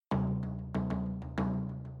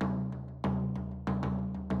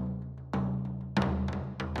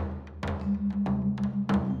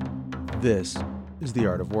This is The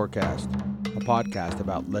Art of Warcast, a podcast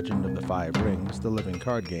about Legend of the Five Rings, the living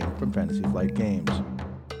card game from Fantasy Flight Games.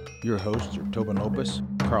 Your hosts are Tobin Lopez,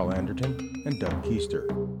 Carl Anderton, and Doug Keister.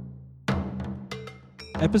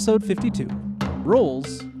 Episode 52,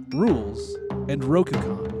 Roles, Rules, and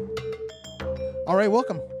RokuCon. All right,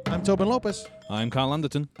 welcome. I'm Tobin Lopez. I'm Carl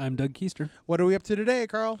Anderton. I'm Doug Keister. What are we up to today,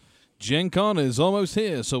 Carl? Gen Con is almost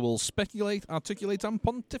here, so we'll speculate, articulate, and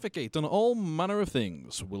pontificate on all manner of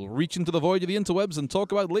things. We'll reach into the void of the interwebs and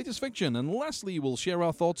talk about latest fiction, and lastly, we'll share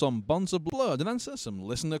our thoughts on Bonds of Blood and answer some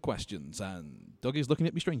listener questions. And Doug is looking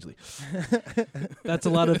at me strangely. That's a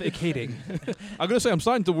lot of icating. I'm going to say I'm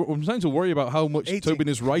starting to worry about how much 18. Tobin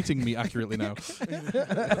is writing me accurately now.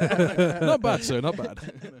 Not bad, sir, not bad.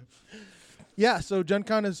 Yeah, so Gen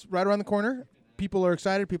Con is right around the corner. People are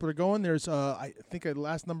excited. People are going. There's, I think the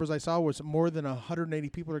last numbers I saw was more than 180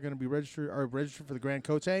 people are going to be registered for the Grand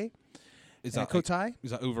Kotai. Is that Kotai? Is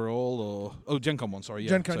that overall or Gen Con one? Sorry, yeah.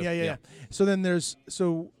 Gen Con, so, yeah. So then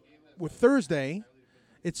with Thursday,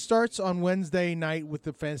 it starts on Wednesday night with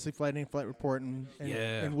the Fantasy Flight Report, and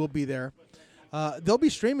we'll be there. They'll be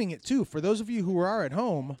streaming it too. For those of you who are at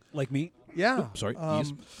home, Like me? yeah. Sorry,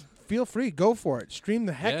 yes. Feel free, go for it. Stream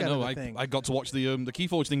the heck out of the thing. I got to watch the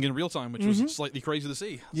Keyforge thing in real time, which was slightly crazy to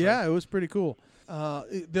see. So. Yeah, it was pretty cool.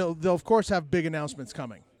 They'll of course have big announcements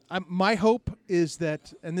coming. My hope is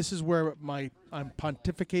that, and this is where I'm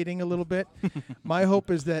pontificating a little bit. My hope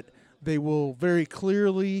is that they will very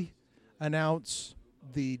clearly announce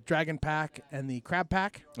the Dragon Pack and the Crab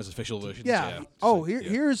Pack. As official versions. Yeah. Yeah. Oh,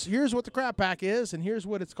 here's what the Crab Pack is, and here's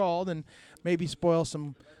what it's called, and maybe spoil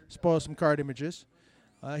some card images.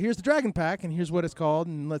 Here's the Dragon Pack, and here's what it's called,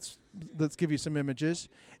 and let's give you some images.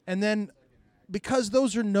 And then, because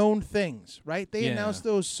those are known things, right? They announced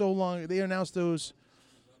those so long. They announced those,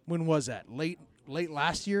 when was that? Late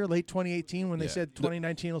last year, late 2018, when they said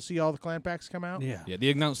 2019 will see all the clan packs come out? Yeah. Yeah,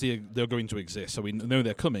 they announced they're going to exist, so we know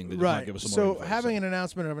they're coming. They just might Right. give us some more So info, having an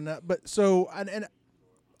announcement of and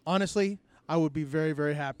honestly, I would be very,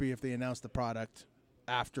 very happy if they announced the product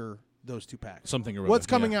after those two packs. something or What's other,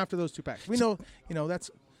 coming yeah. after those two packs? We know, that's...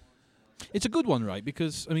 It's a good one, right?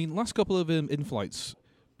 Because, I mean, last couple of in-flights,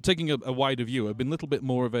 taking a wider view, have been a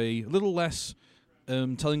little less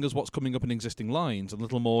telling us what's coming up in existing lines, and a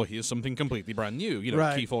little more, here's something completely brand new.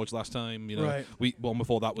 Right. Keyforge last time, Right. One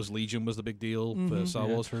before that was Legion was the big deal for Star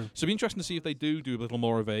Wars. True. So it'd be interesting to see if they do a little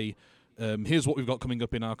more of a, here's what we've got coming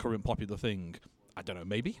up in our current popular thing. I don't know,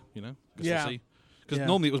 maybe, Guess Yeah. we'll see. Because Yeah.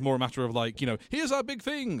 normally it was more a matter of like, here's our big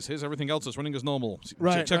things, here's everything else that's running as normal.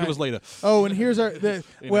 Right, Check right. with us later. Oh, and here's our... You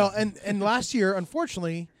know. And last year,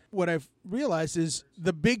 unfortunately, what I've realized is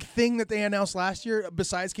the big thing that they announced last year,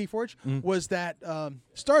 besides Keyforge, was that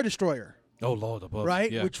Star Destroyer, Oh, Lord above. right?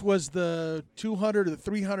 Yeah. Which was the $200 or the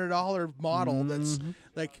 $300 model that's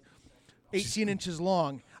like 18 inches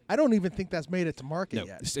long. I don't even think that's made it to market No,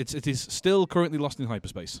 yet. it is still currently lost in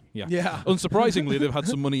hyperspace. Yeah. Yeah. Unsurprisingly, they've had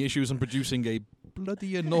some money issues on producing a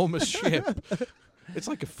bloody enormous ship. It's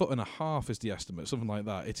like 1.5 feet is the estimate, something like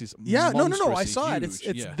that. It is Yeah, no. I monstrously saw it. huge.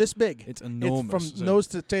 It's this big. It's enormous. From So- nose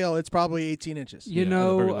to tail, it's probably 18 inches. You Yeah, at the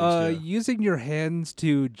very know, least, yeah. using your hands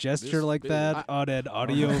to gesture This like big. that on an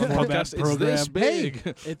audio format Podcast, it's program. this big.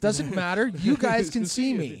 Hey, it doesn't matter. You guys can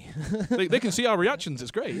see me. they can see our reactions.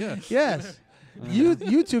 It's great, yeah. Yes.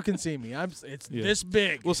 You two can see me. It's this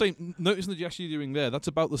big. Well, notice the gesture you're doing there, that's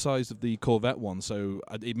about the size of the Corvette one, so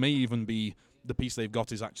it may even be the piece they've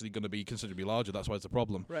got is actually going to be considerably larger. That's why it's a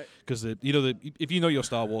problem. Right. Because, if you know your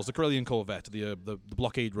Star Wars, the Corellian Corvette, the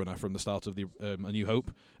blockade runner from the start of the A New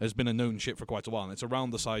Hope, has been a known ship for quite a while, and it's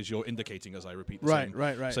around the size you're indicating as I repeat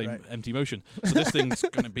the same empty motion. So this thing's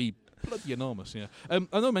going to be bloody enormous, yeah. I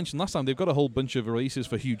know I mentioned last time, they've got a whole bunch of releases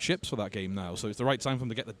for huge ships for that game now, so it's the right time for them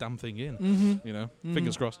to get the damn thing in.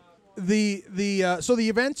 Fingers crossed. So the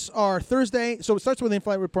events are Thursday. So it starts with the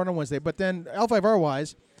in-flight report on Wednesday, but then L5R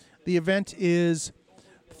wise, the event is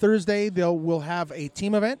Thursday. We'll have a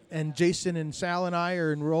team event, and Jason and Sal and I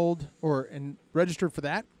are enrolled and registered for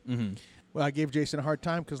that. Mm-hmm. Well, I gave Jason a hard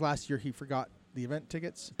time because last year he forgot the event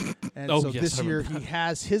tickets, and Oh, so yes, this I year remember he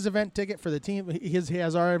has his event ticket for the team. He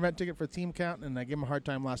has our event ticket for team count, and I gave him a hard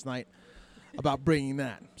time last night about bringing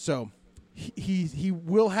that. So he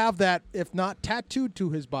will have that, if not tattooed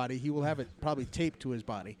to his body, he will have it probably taped to his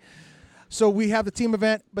body. So we have the team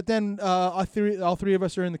event, but then all three of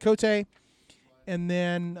us are in the Kotai. And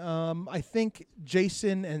then I think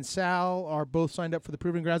Jason and Sal are both signed up for the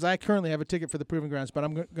Proving Grounds. I currently have a ticket for the Proving Grounds, but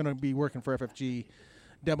I'm going to be working for FFG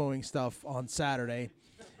demoing stuff on Saturday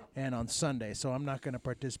and on Sunday. So I'm not going to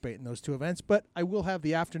participate in those two events, but I will have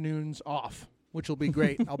the afternoons off, which will be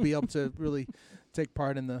great. I'll be able to really take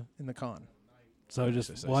part in the con. So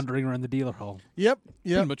just wandering around the dealer hall. Yep.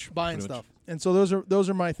 Pretty much, buying pretty stuff. And so those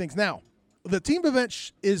are my things. Now, the team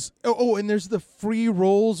event is and there's the free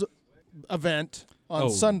rolls event on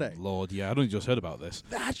Sunday. Lord, yeah, I only just heard about this.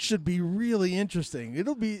 That should be really interesting.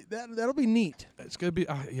 That'll be neat. It's gonna be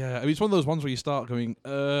yeah. I mean, it's one of those ones where you start going,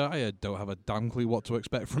 I don't have a damn clue what to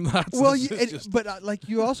expect from that. Well, but like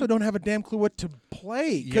you also don't have a damn clue what to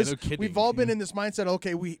play because we've all been in this mindset.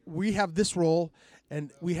 Okay, we have this role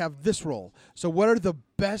and we have this role. So what are the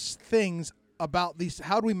best things about these?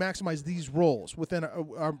 How do we maximize these roles within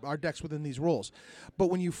our decks within these roles? But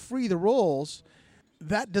when you free the roles,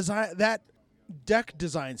 that deck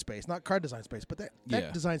design space, not card design space, but that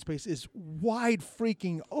deck design space is wide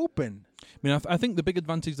freaking open. I mean, I think the big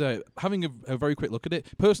advantage there, having a very quick look at it,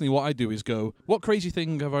 personally what I do is go, what crazy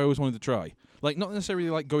thing have I always wanted to try? Like, not necessarily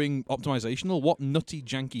like going optimizational, what nutty,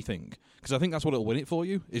 janky thing? Because I think that's what it'll win it for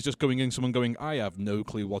you, is just going in, someone going, I have no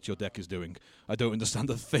clue what your deck is doing. I don't understand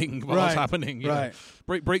a thing about what's happening. You know?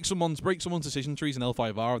 Break someone's decision trees in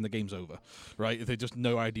L5R and the game's over, right? If they just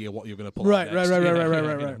no idea what you're going to pull out next.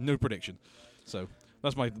 Right. No prediction. So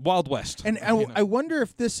that's my Wild West. And I wonder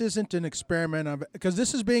if this isn't an experiment of, because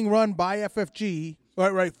this is being run by FFG,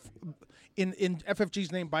 right? In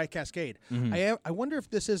FFG's name by Cascade. Mm-hmm. I wonder if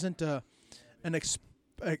this isn't an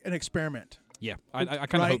experiment. Yeah, I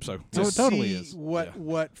kind of hope so. To totally is.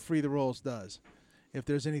 What Free the Rolls does. If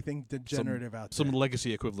there's anything degenerative out there. Some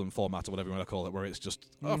legacy equivalent format or whatever you want to call it, where it's just,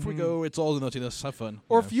 off we go, it's all the nuttiness, have fun.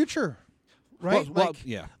 Or future, right?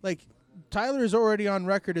 Yeah. Like, Tyler is already on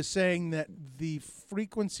record as saying that the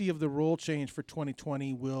frequency of the roll change for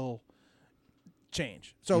 2020 will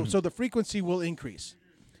change. So the frequency will increase.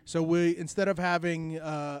 So we, instead of having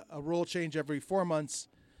a roll change every 4 months,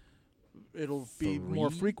 it'll be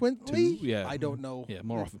more frequently. I don't know. Yeah,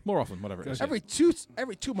 more often, whatever it is. Every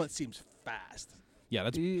 2 months seems fast. Yeah,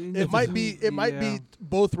 it might be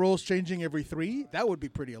both rolls changing every 3. That would be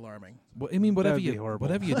pretty alarming. Well, I mean, whatever you do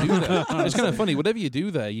there, it's kind of funny. Whatever you do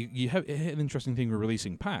there, you have an interesting thing with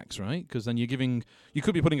releasing packs, right? Because then you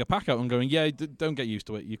could be putting a pack out and going, don't get used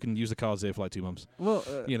to it. You can use the cards here for like 2 months. Well,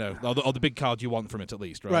 or the big card you want from it at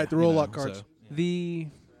least, right? Right, the roll lock cards. So,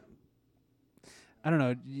 I don't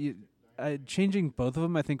know. Changing both of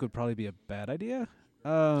them, I think, would probably be a bad idea.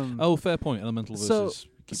 Fair point. Elemental versus.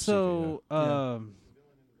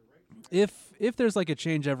 If there's like a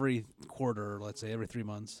change every quarter, let's say every 3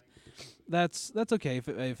 months, that's okay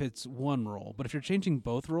if it's one roll. But if you're changing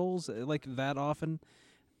both rolls like that often,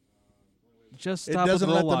 just stop with the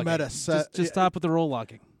roll locking. Just stop with the roll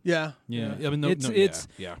locking. Yeah. I mean,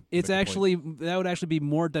 it's actually that would actually be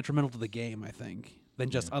more detrimental to the game, I think, than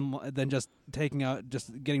just taking out,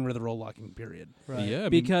 just getting rid of the roll locking period. Right. Yeah.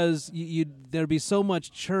 Because there'd be so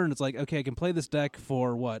much churn. It's like, okay, I can play this deck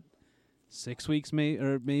for what, 6 weeks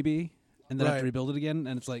maybe, and then I have to rebuild it again,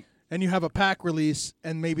 and it's like. And you have a pack release,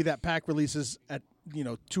 and maybe that pack releases at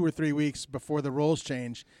 2 or 3 weeks before the rolls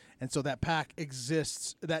change, and so that deck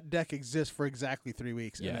exists for exactly 3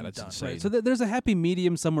 weeks. Yeah, and that's done. insane. Right. So there's a happy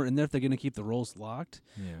medium somewhere in there if they're going to keep the rolls locked.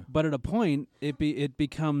 Yeah. But at a point, it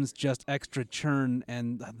becomes just extra churn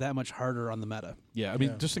and that much harder on the meta. Yeah, I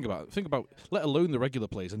mean, just think about. Let alone the regular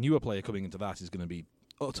players, a newer player coming into that is going to be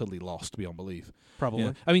utterly lost beyond belief. Probably.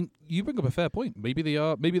 Yeah. I mean, you bring up a fair point. Maybe they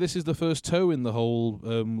are. Maybe this is the first toe in the whole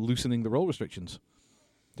loosening the roll restrictions.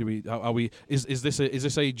 Do we? Are we? Is this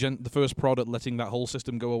the first product letting that whole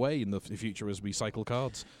system go away in the future as we cycle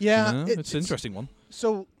cards? Yeah, it's an interesting one.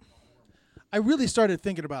 So, I really started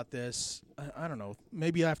thinking about this. I don't know.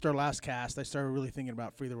 Maybe after our last cast, I started really thinking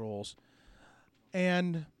about free the rolls,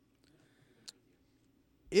 and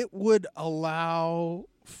it would allow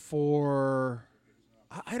for.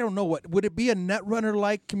 I don't know what would it be, a Netrunner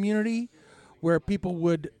like community where people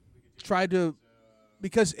would try to,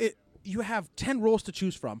 because you have 10 roles to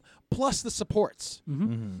choose from plus the supports.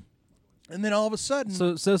 Mm-hmm. And then all of a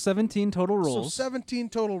sudden, so 17 total rolls. So 17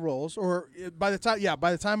 total rolls, or by the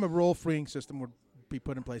time a roll freeing system would be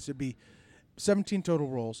put in place, it'd be 17 total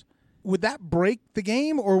rolls. Would that break the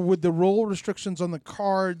game, or would the roll restrictions on the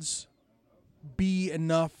cards be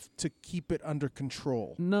enough to keep it under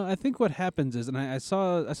control? No, I think what happens is, and I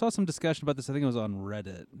saw some discussion about this. I think it was on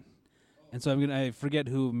Reddit, and so I forget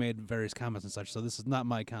who made various comments and such. So this is not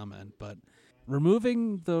my comment, but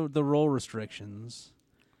removing the roll restrictions,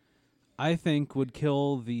 I think would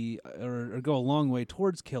kill or go a long way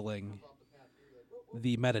towards killing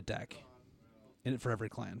the meta deck for every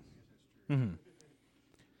clan. Mm-hmm.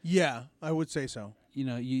 Yeah, I would say so. You're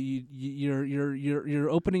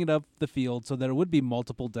opening it up the field so there would be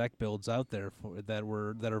multiple deck builds out there that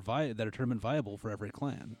are tournament viable for every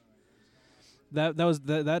clan.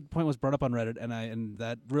 That point was brought up on Reddit, and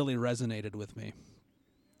that really resonated with me.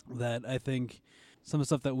 that I think some of the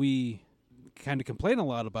stuff that we kind of complain a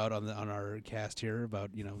lot about on our cast here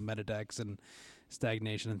about, meta decks and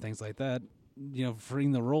stagnation and things like that,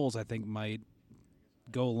 freeing the roles, I think, might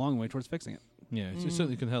go a long way towards fixing it. Yeah, it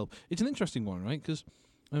certainly can help. It's an interesting one, right? Because,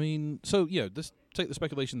 let's take the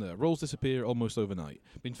speculation there. Roles disappear almost overnight.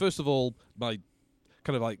 I mean, first of all, my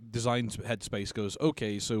kind of like design headspace goes,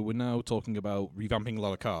 okay, so we're now talking about revamping a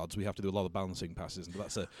lot of cards. We have to do a lot of balancing passes. And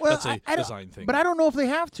that's a design thing. But I don't know if they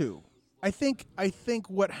have to. I think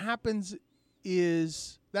what happens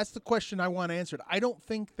is that's the question I want answered. I don't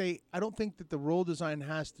think that the role design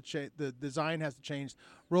has to change. The design has to change.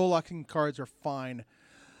 Role locking cards are fine.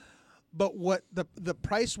 But what the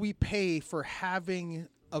price we pay for having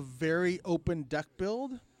a very open deck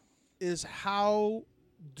build is how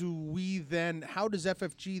does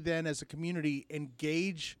FFG then as a community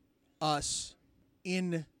engage us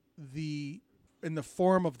in the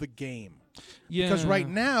form of the game? Yeah. Because right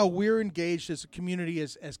now we're engaged as a community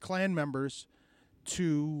as clan members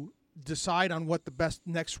to decide on what the best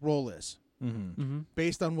next role is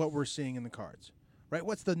based on what we're seeing in the cards. Right?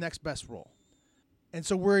 What's the next best role? And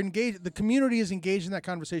so we're engaged. The community is engaged in that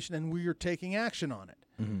conversation, and we are taking action on it.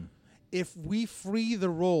 Mm-hmm. If we free the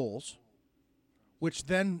roles, which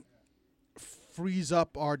then frees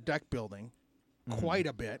up our deck building quite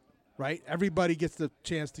a bit, right? Everybody gets the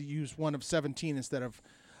chance to use one of 17 instead of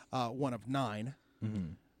one of 9.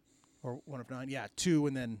 Or one of 9, yeah, 2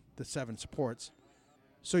 and then the 7 supports.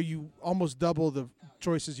 So you almost double the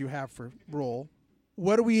choices you have for role.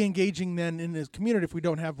 What are we engaging then in the community if we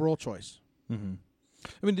don't have role choice? Mm-hmm.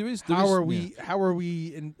 I mean, How are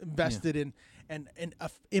we invested in and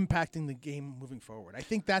impacting the game moving forward? I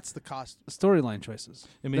think that's the cost. Storyline choices.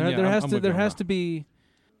 I mean, there has to be.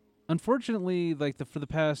 Unfortunately, for the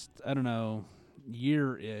past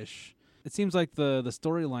year-ish, it seems like the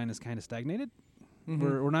storyline is kind of stagnated.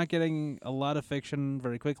 We're not getting a lot of fiction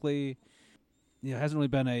very quickly. It hasn't really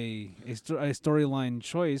been a storyline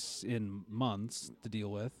choice in months to deal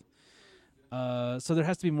with. So there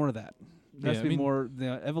has to be more of that. There has to be more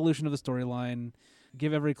the evolution of the storyline.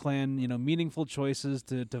 Give every clan, meaningful choices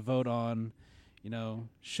to vote on.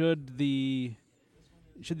 Should the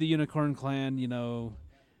Unicorn clan,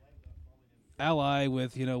 ally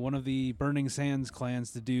with one of the Burning Sands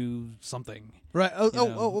clans to do something. Right. Right.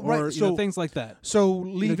 Or, so things like that. So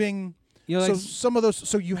leaving. Some of those.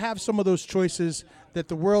 So you have some of those choices that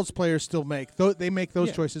the Worlds players still make. They make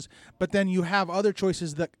those choices, but then you have other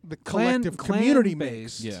choices that the collective community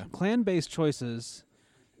makes. Yeah. Clan-based choices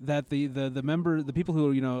that the people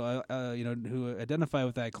who who identify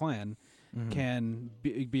with that clan can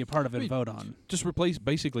be a part of it and vote on. Just replace.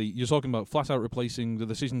 Basically, you're talking about flat out replacing the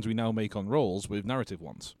decisions we now make on roles with narrative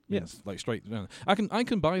ones. Yes, like straight. I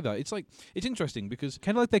can buy that. It's interesting because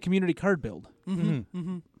kind of like that community card build.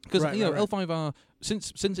 Because L5R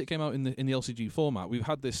since it came out in the LCG format, we've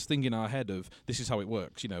had this thing in our head of this is how it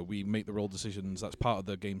works. We make the role decisions. That's part of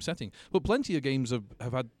the game setting. But plenty of games have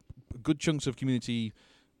had good chunks of community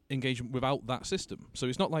engagement without that system. So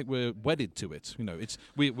it's not like we're wedded to it.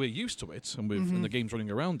 We're used to it, and and the game's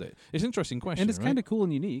running around it. It's an interesting question, and it's kind of cool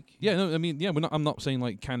and unique. Yeah, no, I mean, yeah, I'm not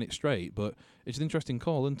saying can it straight, but it's an interesting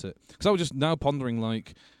call, isn't it? Because I was just now pondering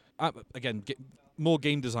more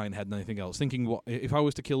game design head than anything else. Thinking, what if I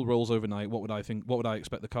was to kill roles overnight? What would I think? What would I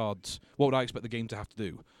expect the cards? What would I expect the game to have to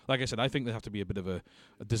do? Like I said, I think there have to be a bit of a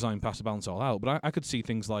design pass to balance it all out. But I could see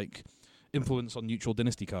things like influence on neutral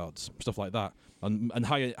dynasty cards, stuff like that, and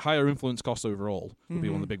higher influence cost overall would be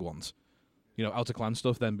one of the big ones. Outer clan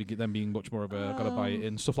stuff, then being much more of a gotta buy it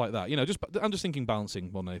in, stuff like that. I'm just thinking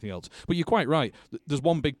balancing more than anything else. But you're quite right. There's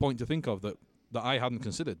one big point to think of that I hadn't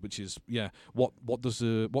considered, which is what does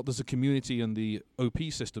the community and the OP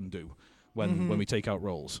system do when we take out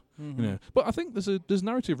roles? But I think there's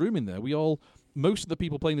narrative room in there. Most of the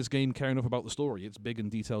people playing this game care enough about the story. It's big and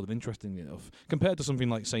detailed and interesting enough compared to something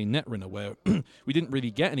like, say, Netrunner, where we didn't really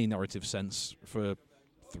get any narrative sense for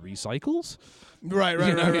 3 cycles. Right.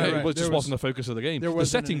 It just wasn't the focus of the game. The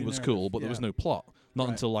setting was cool, but there was no plot. Not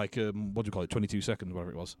until what do you call it, 22 seconds,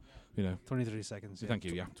 whatever it was. 23 seconds. Yeah. Thank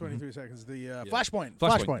you. Yeah. 23 seconds. The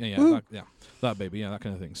Flashpoint. Yeah, that baby. Yeah, that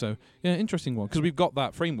kind of thing. So yeah, interesting one because we've got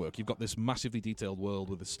that framework. You've got this massively detailed world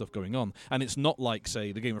with this stuff going on, and it's not like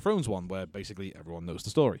say the Game of Thrones one where basically everyone knows the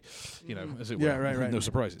story. As it were. Right. No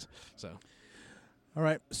surprises. So. All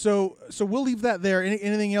right. So we'll leave that there.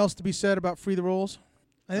 Anything else to be said about free the roles?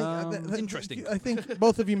 I think interesting. I think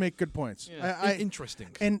both of you make good points. Yeah. Interesting.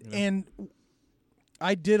 And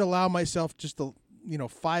I did allow myself just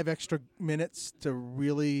 5 extra minutes to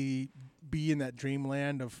really be in that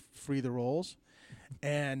dreamland of free the roles,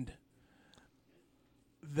 and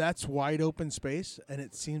that's wide open space, and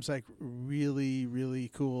it seems like really, really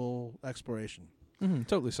cool exploration. Mm-hmm,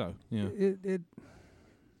 totally so. Yeah.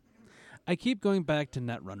 I keep going back to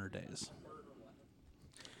Netrunner days.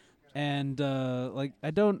 And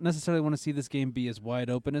I don't necessarily want to see this game be as wide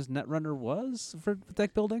open as Netrunner was for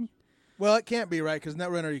deck building. Well, it can't be, right? Because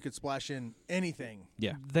Netrunner, you could splash in anything.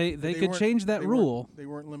 Yeah. They could change that rule. They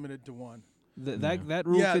weren't limited to one. That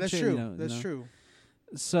rule could that's change. true. That's true.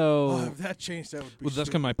 So if that changed, that would be. Well, that's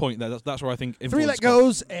kind of my point. That's where I think three influence that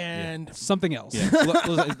goes and something else. Yeah.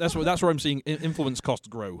 that's where I'm seeing influence costs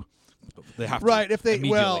grow. They have right to, if they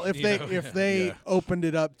if they opened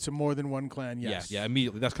it up to more than one clan. Yes. Yeah.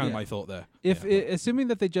 Immediately. That's kind of my thought there. Assuming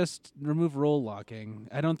that they just remove role locking,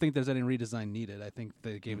 I don't think there's any redesign needed. I think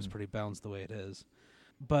the game is pretty balanced the way it is.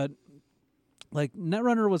 But like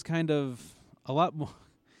Netrunner was kind of a lot more.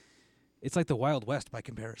 It's like the Wild West by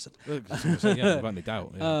comparison. Without any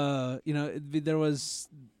doubt. Yeah. There was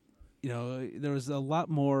a lot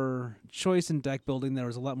more choice in deck building. There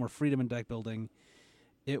was a lot more freedom in deck building.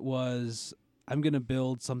 It was, I'm going to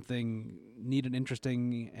build something neat and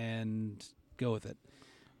interesting and go with it.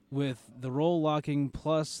 With the role locking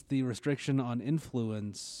plus the restriction on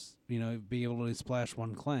influence, being able to splash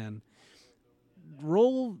one clan,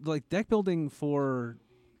 deck building for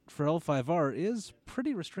L5R is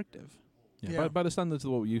pretty restrictive. Yeah. By the standards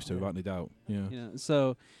of what we're used to, without any doubt. Yeah. Yeah.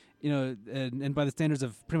 So, and by the standards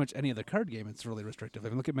of pretty much any other card game, it's really restrictive. I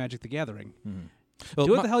mean, look at Magic the Gathering. Mm-hmm. Well,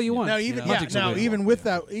 do what the hell you want. Now, even with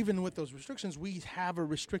those restrictions, we have a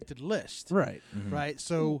restricted list, right? Mm-hmm. Right.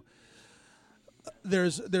 So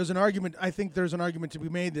there's an argument. I think there's an argument to be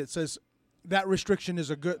made that says that restriction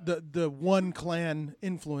is a good. The one clan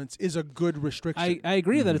influence is a good restriction. I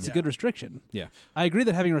agree that it's a good restriction. Yeah. I agree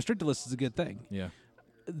that having a restricted list is a good thing. Yeah.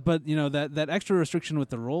 But that extra restriction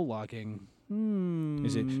with the role locking.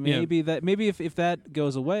 Is it, maybe if that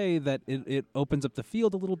goes away, that it opens up the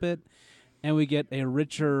field a little bit. And we get a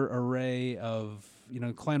richer array of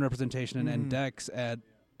clan representation and decks at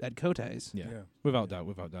Koteis. Yeah, without doubt.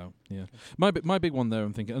 Yeah, my big one there.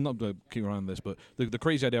 I'm thinking, I'm not going to keep around this, but the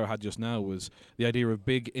crazy idea I had just now was the idea of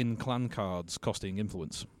big in clan cards costing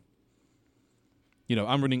influence.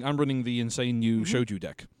 I'm running the insane new Shoju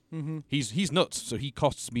deck. Mm-hmm. He's nuts, so he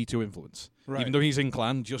costs me 2 influence, even though he's in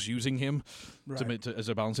clan. Just using him as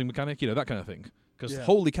a balancing mechanic, that kind of thing. Because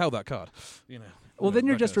holy cow, that card, Well, then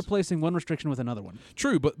you're just replacing one restriction with another one.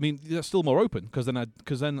 True, but I mean that's still more open because then I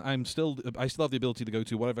still have the ability to go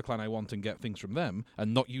to whatever clan I want and get things from them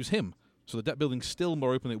and not use him. So the deck building's still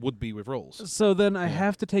more open than it would be with rolls. So then I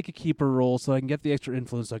have to take a keeper roll so I can get the extra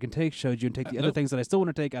influence. So I can take Shoju and take the other things that I still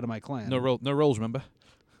want to take out of my clan. No rolls. Remember.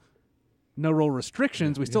 No roll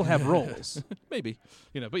restrictions. We still have rolls. Maybe,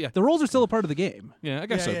 but yeah, the rolls are still a part of the game. Yeah, I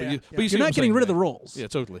guess so. Yeah. But you're not getting rid of the rolls. Yeah,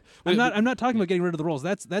 totally. I'm not talking about getting rid of the rolls.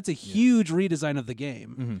 That's a huge redesign of the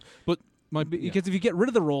game. Mm-hmm. But because if you get rid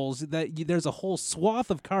of the rolls, there's a whole swath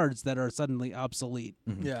of cards that are suddenly obsolete.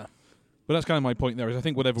 Mm-hmm. Yeah. But that's kind of my point there. Is I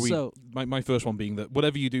think my first one being that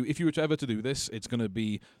whatever you do, if you were to ever to do this, this would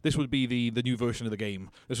be the new version of the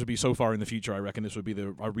game. This would be so far in the future. I reckon this would be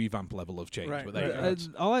a revamp level of change. Right. But there you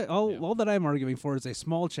go. All that I'm arguing for is a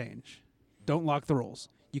small change. Don't lock the rolls.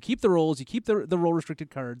 You keep the rolls. You keep the roll restricted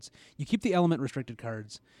cards. You keep the element restricted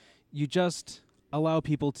cards. You just allow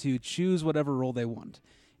people to choose whatever role they want.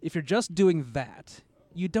 If you're just doing that,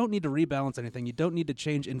 you don't need to rebalance anything. You don't need to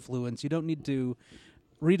change influence. You don't need to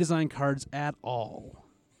redesign cards at all.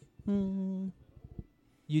 You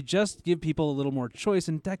just give people a little more choice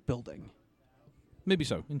in deck building. Maybe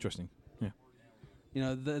so. Interesting. Yeah.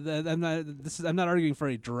 I'm not arguing for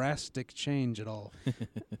a drastic change at all.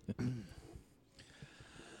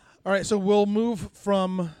 All right, so we'll move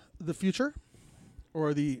from the future,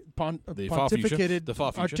 or the pontificated,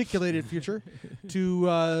 far future. Articulated future,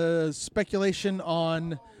 to speculation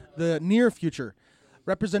on the near future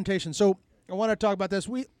representation. So I want to talk about this.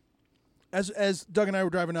 As Doug and I were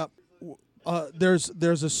driving up, there's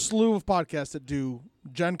a slew of podcasts that do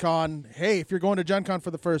Gen Con. Hey, if you're going to Gen Con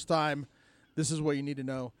for the first time, this is what you need to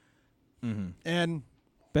know. Mm-hmm. And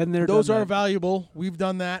been there, those are valuable. We've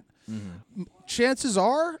done that. Mm-hmm. Chances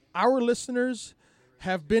are our listeners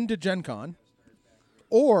have been to Gen Con,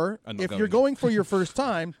 or if you're going for your first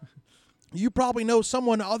time, you probably know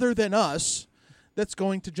someone other than us that's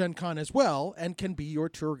going to Gen Con as well and can be your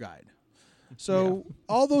tour guide. So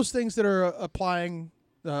all those things that are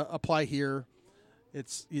apply here.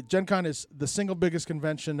 Gen Con is the single biggest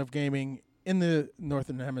convention of gaming in the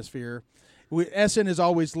Northern Hemisphere. Essen is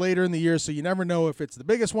always later in the year, so you never know if it's the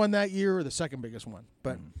biggest one that year or the second biggest one.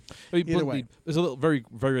 But either way. There's a little very,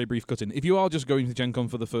 very, very brief cut in. If you are just going to Gen Con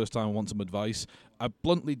for the first time and want some advice,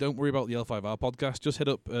 bluntly, don't worry about the L5R podcast. Just hit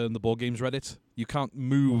up the Board Games Reddit. You can't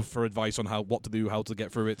move for advice on what to do, how to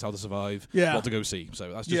get through it, how to survive, what to go see.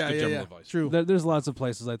 So that's just good general advice. True. There's lots of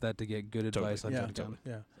places like that to get good advice on Gen Con.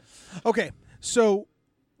 Yeah. Okay, so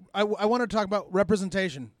I want to talk about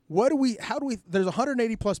representation. There's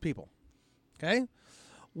 180 plus people. Okay?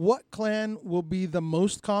 What clan will be the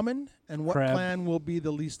most common and what Crab. clan will be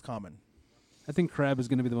the least common? I think Crab is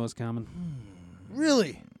going to be the most common.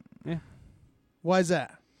 Really? Yeah. Why is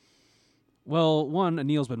that? Well, one,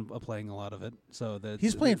 Anil's been playing a lot of it, so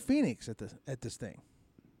he's playing Phoenix at this thing.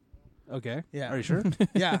 Okay. Yeah. Are you sure?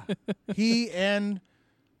 Yeah. He and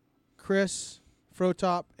Chris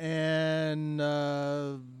Frotop and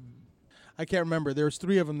I can't remember. There's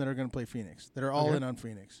 3 of them that are going to play Phoenix. That are all in on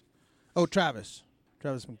Phoenix. Oh, Travis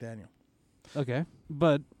McDaniel. Okay,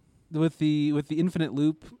 but with the infinite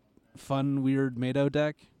loop, fun weird Mado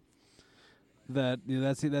deck,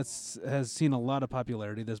 that's has seen a lot of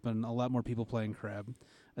popularity. There's been a lot more people playing Crab,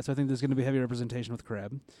 so I think there's going to be heavy representation with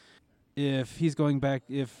Crab. If he's going back,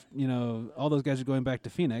 all those guys are going back to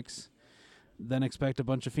Phoenix, then expect a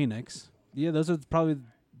bunch of Phoenix. Yeah, those are probably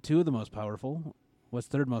 2 of the most powerful. What's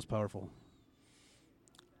third most powerful?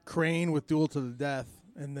 Crane with Duel to the Death.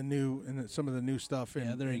 And some of the new stuff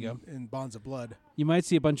there you go. In Bonds of Blood. You might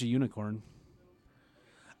see a bunch of Unicorn.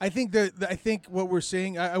 I think what we're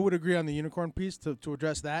seeing, I would agree on the Unicorn piece to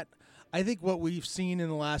address that. I think what we've seen in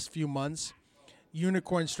the last few months,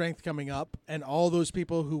 Unicorn strength coming up, and all those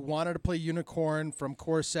people who wanted to play Unicorn from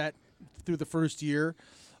core set through the first year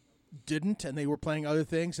didn't, and they were playing other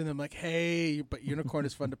things, and I'm like, hey, but Unicorn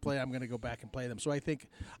is fun to play. I'm going to go back and play them. So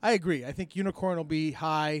I agree. I think Unicorn will be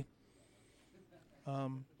high.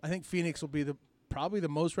 I think Phoenix will be probably the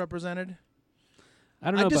most represented. I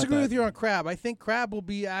don't know. I disagree about with you on Crab. I think Crab will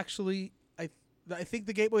be actually. I think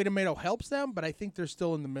the Gateway to Mado helps them, but I think they're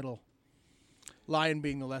still in the middle. Lion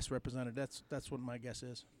being the less represented. That's what my guess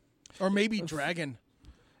is, or maybe Dragon.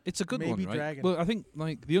 It's a good Maybe one, right? Dragon. Well, I think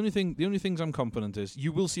the only things I'm confident is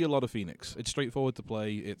you will see a lot of Phoenix. It's straightforward to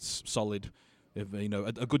play. It's solid. If,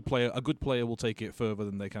 a good player will take it further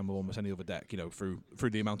than they can with almost any other deck. Through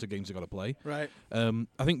the amount of games they've got to play. Right.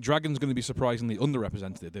 I think Dragon's going to be surprisingly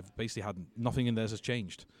underrepresented. They've basically had nothing in theirs has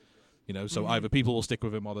changed. So either people will stick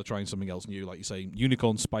with him or they're trying something else new, like you say,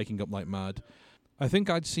 Unicorn spiking up like mad. I think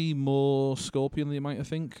I'd see more Scorpion than you might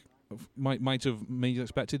have made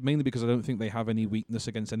expected, mainly because I don't think they have any weakness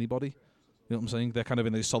against anybody. You know what I'm saying? They're kind of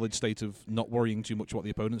in a solid state of not worrying too much what the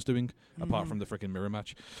opponent's doing, apart from the freaking mirror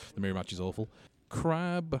match. The mirror match is awful.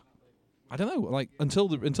 Crab, I don't know. Like until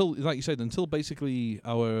like you said, until basically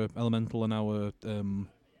our Elemental and our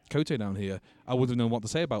Kote down here, I wouldn't have known what to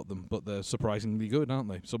say about them. But they're surprisingly good, aren't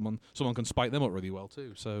they? Someone can spike them up really well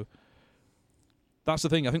too. So that's the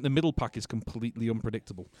thing. I think the middle pack is completely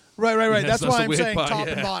unpredictable. Right. Yes, that's why I'm saying part, top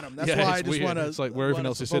and bottom. That's why I just want to. It's like where everything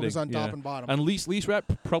else is sitting. Focus on top and bottom. And least rep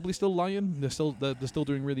probably still Lion. They're still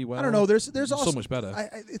doing really well. I don't know. There's also so much better.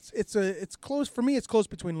 It's close for me. It's close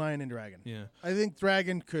between Lion and Dragon. Yeah. I think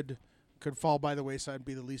Dragon could fall by the wayside and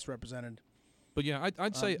be the least represented. But yeah,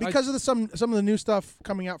 I'd say because of some of the new stuff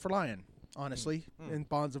coming out for Lion. Honestly, in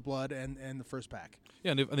Bonds of Blood and the first pack.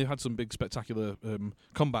 Yeah, and they've had some big spectacular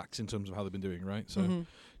comebacks in terms of how they've been doing, right? So,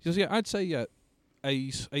 yeah, I'd say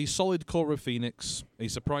a solid core of Phoenix, a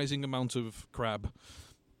surprising amount of Crab,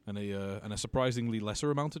 and a surprisingly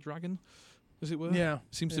lesser amount of Dragon, as it were. Yeah,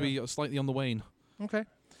 seems to be slightly on the wane. Okay,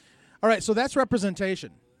 all right. So that's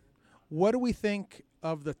representation. What do we think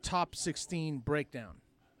of the top 16 breakdown?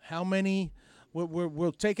 How many?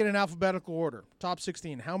 We'll take it in alphabetical order. Top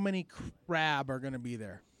 16. How many Crab are going to be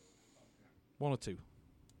there? 1 or 2.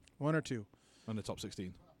 1 or 2. On the top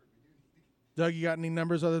 16. Doug, you got any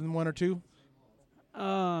numbers other than 1 or 2?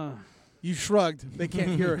 You shrugged. They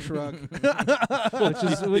can't hear a shrug.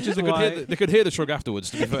 which is why they could hear the shrug afterwards.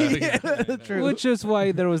 To be fair, yeah, true. Which is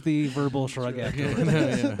why there was the verbal shrug afterwards.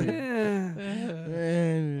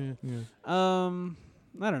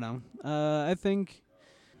 I don't know. I think.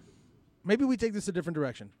 Maybe we take this a different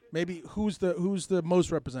direction. Maybe who's the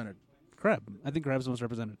most represented? Crab. I think Crab's the most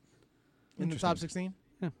represented. In the top 16?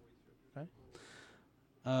 Yeah. Okay.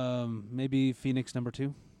 Maybe Phoenix number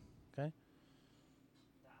 2. Okay.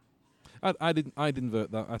 I'd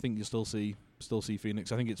invert that. I think you still see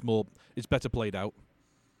Phoenix. I think it's better played out.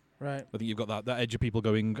 Right. I think you've got that edge of people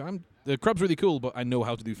going, the Crab's really cool, but I know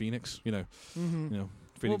how to do Phoenix.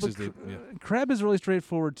 Phoenix is Crab is really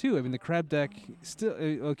straightforward too. I mean, the Crab deck still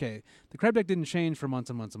okay. The Crab deck didn't change for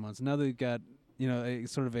months and months and months. Now they've got a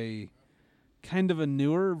sort of a kind of a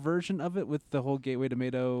newer version of it with the whole Gateway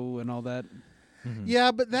Tomato and all that. Mm-hmm.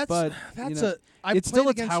 Yeah, but that's it's still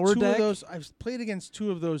a tower deck. I've played against 2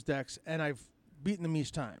 of those decks, and I've beaten them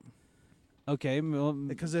each time. Okay, well,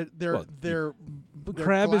 Because they're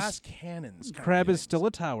Crab glass cannons. Crab is still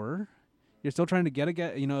a tower. You're still trying to get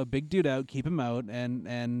a big dude out, keep him out,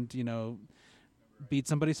 and beat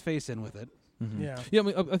somebody's face in with it. Mm-hmm. Yeah. Yeah, I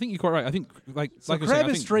mean, I think you're quite right. I think Crab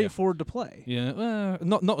is straightforward to play. Yeah,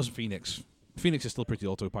 not as Phoenix. Phoenix is still pretty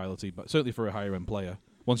autopiloty, but certainly for a higher end player.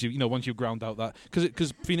 Once you've ground out that,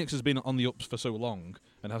 because Phoenix has been on the ups for so long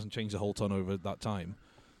and hasn't changed a whole ton over that time.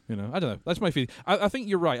 I don't know. That's my feeling. I think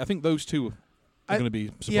you're right. I think those 2 are going to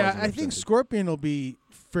be surprisingly I think Scorpion will be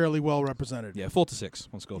fairly well represented. Yeah, 4-6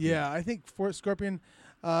 on Scorpion. Yeah, I think for Scorpion,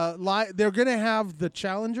 they're going to have the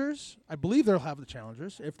challengers. I believe they'll have the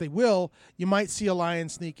challengers. If they will, you might see a Lion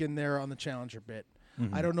sneak in there on the challenger bit.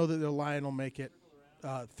 Mm-hmm. I don't know that the Lion will make it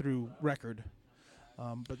through record,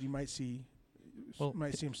 but you might see.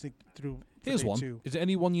 Him sneak through. Here's one. Too. Is there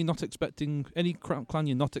anyone you're not expecting? Any clan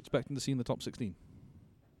you're not expecting to see in the top 16?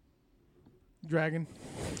 Dragon.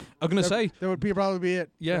 I'm gonna say that would probably be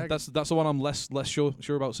it. Yeah, Dragon. that's the one I'm less sure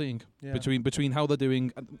about seeing. Yeah. Between how they're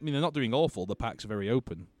doing. I mean, they're not doing awful. The pack's very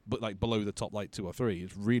open, but like below the top 2 or 3,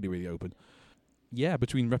 it's really really open. Yeah,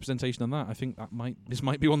 between representation and that, I think this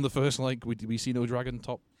might be one of the first we see no Dragon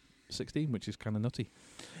top 16, which is kind of nutty.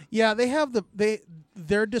 Yeah, they have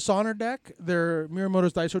their Dishonor deck, their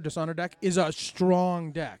Miyamoto's Daiso Dishonor deck is a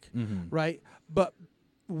strong deck, right? But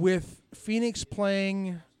with Phoenix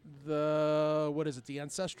playing the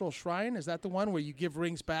Ancestral Shrine, is that the one where you give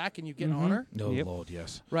rings back and you get honor? Oh Lord,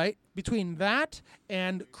 yes. Right? Between that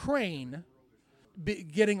and Crane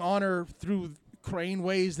getting honor through Crane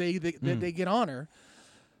ways they get honor,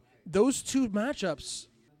 those 2 matchups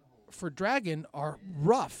for Dragon are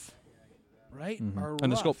rough. Right? Mm-hmm.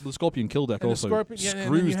 And the Scorpion kill deck also screws you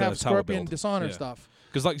have their tower Scorpion build. Dishonor stuff.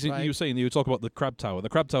 Because you were saying, you talk about the Crab Tower. The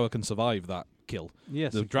Crab Tower can survive that kill.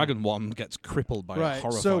 Yes. The Dragon one gets crippled by it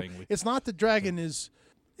horrifyingly. So it's not that Dragon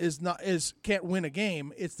can't win a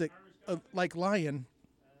game. It's that like Lion,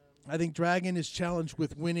 I think Dragon is challenged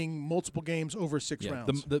with winning multiple games over 6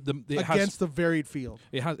 rounds against the varied field.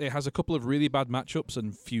 It has a couple of really bad matchups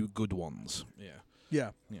and few good ones. Yeah.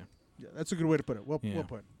 That's a good way to put it. Well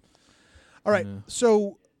put. All right, Yeah.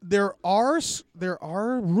 So there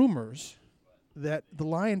are rumors that the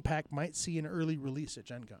Lion Pack might see an early release at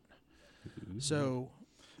Gen Con. So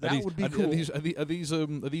that would be cool. Are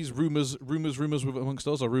these rumors amongst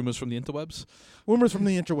us, or rumors from the interwebs? Rumors from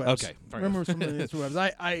the interwebs. Okay, rumors from the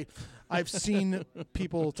interwebs. I've seen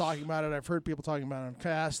people talking about it. I've heard people talking about it on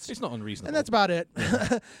cast. It's not unreasonable, and that's about it.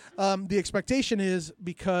 The expectation is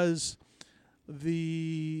because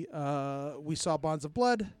we saw Bonds of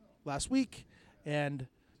Blood last week, and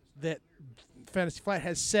that Fantasy Flight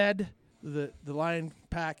has said the Lion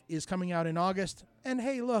Pack is coming out in August. And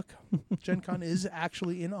hey, look, Gen Con is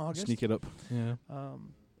actually in August. Sneak it up. Yeah.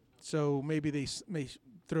 So maybe they may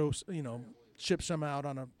throw, ship some out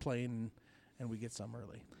on a plane, and we get some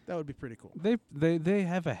early. That would be pretty cool. They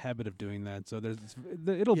have a habit of doing that. So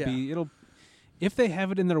it'll if they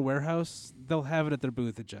have it in their warehouse, they'll have it at their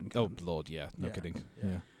booth at Gen Con. Oh Lord, yeah, no kidding.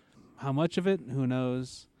 Yeah. How much of it? Who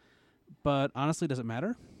knows? But honestly, does it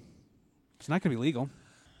matter? It's not going to be legal.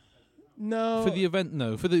 No. For the event,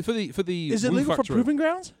 no. For the is it legal for Proving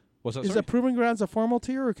Grounds? What's that? Is a Proving Grounds a formal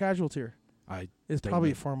tier or a casual tier? It's probably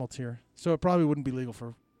know. A formal tier, so it probably wouldn't be legal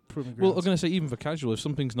for Proving Grounds. Well, I'm going to say even for casual, if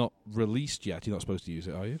something's not released yet, you're not supposed to use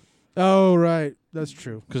it, are you? Oh, right. That's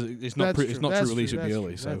true. Because it's not true release. It'd be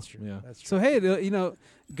early. So that's true. Yeah. That's true. So hey,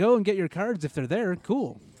 go and get your cards if they're there.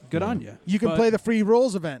 Cool. Good on you. You can play the free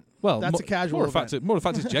rolls event. Well, that's a casual event. More of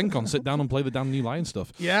fact, it's Gen Con. Sit down and play the damn new Lion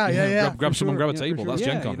stuff. Yeah. Grab someone, grab a table. That's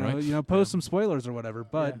Gen Con, right? Post some spoilers or whatever.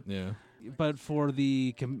 But but for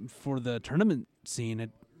the tournament scene,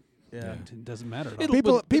 it doesn't matter.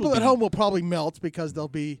 People at home will probably melt because they'll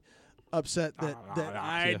be upset that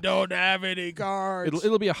I don't have any cards.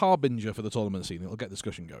 It'll be a harbinger for the tournament scene. It'll get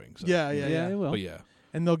discussion going. So. Yeah, it will. But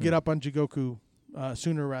and they'll get up on Jigoku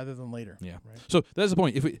sooner rather than later. Yeah. Right? So there's the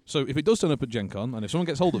point. If it does turn up at Gen Con, and if someone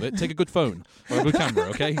gets hold of it, take a good phone or a good camera.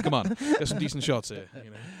 Okay, come on, get some decent shots here.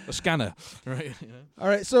 A scanner, right? All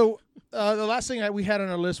right. So the last thing we had on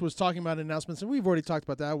our list was talking about announcements, and we've already talked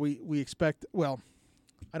about that. We expect. Well,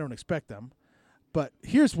 I don't expect them, but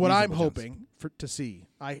here's what I'm hoping to see.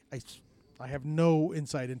 I have no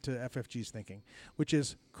insight into FFG's thinking, which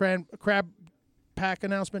is crab pack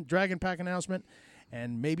announcement, dragon pack announcement,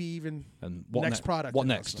 and maybe even and next product. What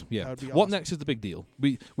next? Yeah. That would be What awesome. next is the big deal.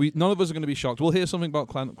 We none of us are going to be shocked. We'll hear something about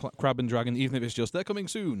Crab and Dragon, even if it's just they're coming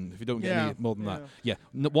soon. If you don't get any more than that,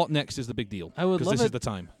 what next is the big deal? I would love because this it. is the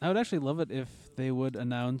time. I would actually love it if they would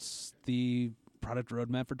announce the product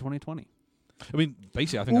roadmap for 2020. I mean,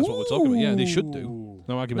 basically, I think that's what we're talking about. Yeah, they should do.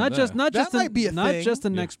 No argument Not there. just not That just might be a not thing. just the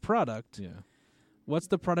Yeah. next product. Yeah. What's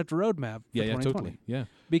the product roadmap for Yeah, 2020? totally. Yeah.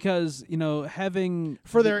 Because having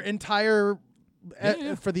For their entire,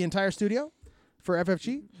 Yeah. for the entire studio, for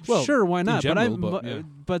FFG. Well, sure, why not? general, but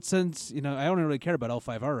but since I don't really care about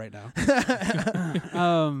L5R right now.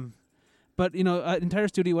 But entire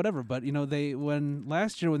studio, whatever. But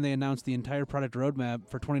last year when they announced the entire product roadmap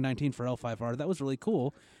for 2019 for L5R, that was really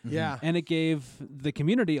cool. Yeah. And it gave the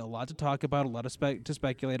community a lot to talk about, a lot of to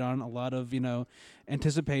speculate on, a lot of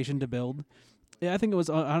anticipation to build. Yeah, I think it was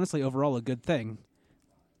honestly overall a good thing.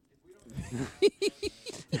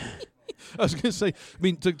 I was going to say, I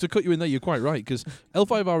mean, to cut you in there, you're quite right, because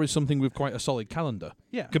L5R is something with quite a solid calendar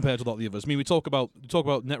compared to a lot of the others. I mean, we talk about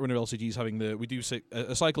Netrunner LCGs having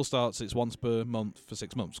a cycle starts, it's once per month for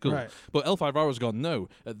 6 months. Cool. Right. But L5R has gone, no,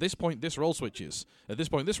 at this point, this role switches. At this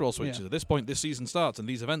point, this role switches. Yeah. At this point, this season starts, and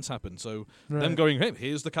these events happen. So them Right. going, hey,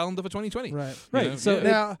 here's the calendar for 2020. Right. You Right. know, So yeah.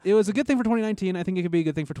 Now- it was a good thing for 2019. I think it could be a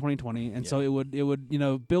good thing for 2020, and so it would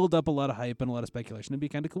build up a lot of hype and a lot of speculation. It'd be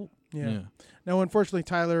kind of cool. Yeah. Now, unfortunately,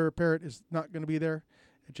 Tyler Parrott is not going to be there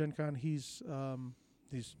at Gen Con. He's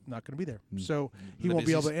not going to be there, so he won't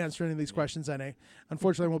be able to answer any of these questions. And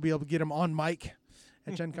unfortunately, won't be able to get him on mic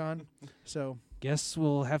at Gen Con. So Guess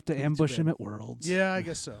we'll have to ambush him at Worlds. yeah, I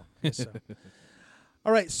guess so.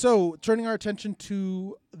 All right, so turning our attention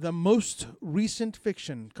to the most recent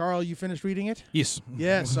fiction. Carl, you finished reading it? Yes.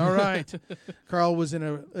 Yes. All right. Carl was in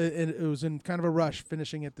kind of a rush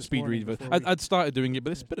finishing it this Speed morning. read. before we- I'd started doing it,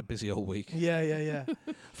 but it's been a busy old week. Yeah.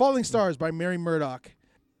 Falling Stars by Mary Murdoch.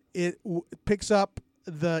 It picks up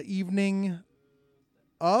the evening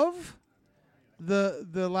of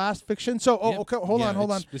the last fiction. So, Yep. okay, hold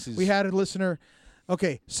on. This is, We had a listener.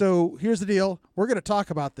 Okay, so here's the deal. We're going to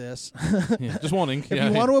talk about this. just warning. If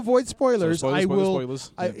you want to avoid spoilers,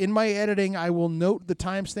 spoilers. In my editing, I will note the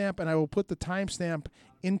timestamp and I will put the timestamp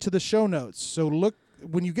into the show notes. So look,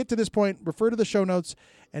 when you get to this point, refer to the show notes,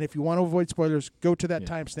 and if you want to avoid spoilers, go to that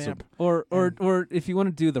timestamp. Or if you want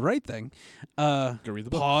to do the right thing, Go read the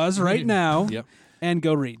book. pause right now Yep. and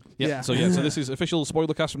go read. Yep. Yeah. So this is official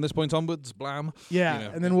spoiler cast from this point onwards. Blam. Yeah, You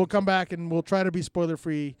know. and then we'll come back and we'll try to be spoiler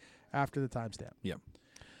free after the timestamp. Yeah.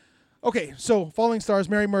 Okay, so Falling Stars,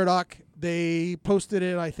 Mary Murdoch. They posted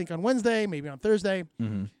it, I think, on Wednesday, maybe on Thursday.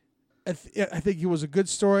 Mm-hmm. I think it was a good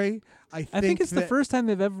story. I think it's the first time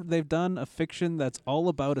they've done a fiction that's all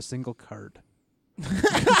about a single card.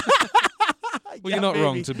 Well, you're not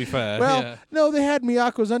wrong, to be fair. Well, yeah. no, they had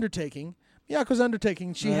Miyako's Undertaking.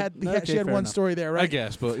 She had okay, she had fair one enough. story there, right? I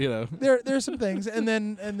guess, but There's some things, and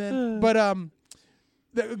then,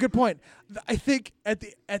 but good point. I think at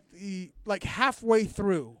the like halfway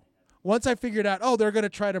through, once I figured out, they're gonna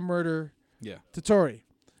try to murder yeah. Totori.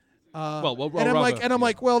 Well, and I'm rather,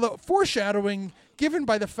 like, well, the foreshadowing given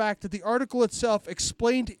by the fact that the article itself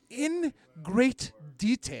explained in great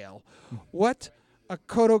detail what a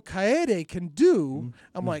Kodo Kaede can do.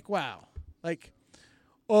 I'm like, wow, like.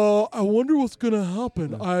 I wonder what's gonna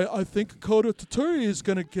happen. I think Kodo Totori is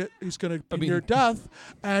gonna be near death,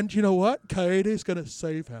 and you know what? Kaede is gonna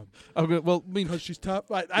save him because she's tough.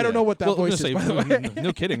 I don't know what that voice is. By the way,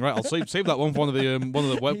 no kidding, right? I'll save that one for one of the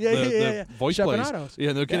web the voice plays.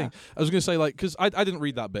 Yeah, no kidding. I was gonna say because I didn't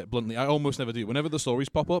read that bit bluntly. I almost never do. Whenever the stories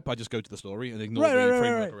pop up, I just go to the story and ignore the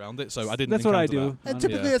framework around it. So I didn't. That's what I encounter do. that. and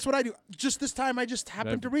typically that's what I do. Just this time, I just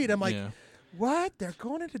happened to read. I'm like, what? They're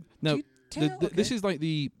going into detail. This is like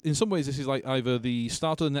in some ways, this is like either the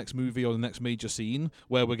start of the next movie or the next major scene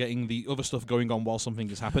where we're getting the other stuff going on while something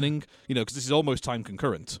is happening. Because this is almost time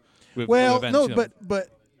concurrent. With events, no, but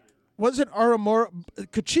wasn't Aramora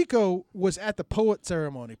Kachiko was at the poet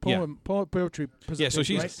ceremony, poetry presentation, yeah, so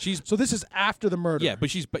right? she's so this is after the murder. Yeah,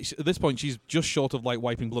 but at this point she's just short of like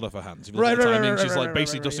wiping blood off her hands. If you Right, look at the right, timing, right, she's right, like right,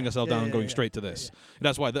 basically right, dusting yeah. herself Yeah, down and yeah, going yeah, straight to yeah, this. And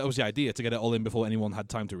that's why that was the idea, to get it all in before anyone had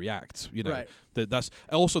time to react. Right.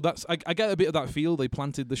 I get a bit of that feel. They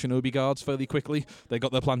planted the shinobi guards fairly quickly. They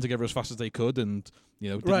got their plan together as fast as they could, and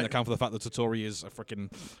didn't account for the fact that Totori is a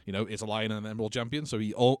freaking is a lion and an emerald champion, so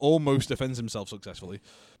he almost defends himself successfully.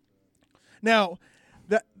 Now,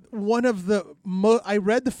 that one of the I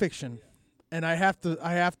read the fiction, and I have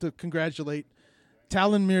to congratulate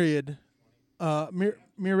Talon Myriad, Talon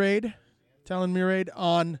Myriad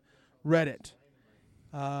on Reddit.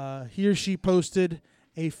 He or she posted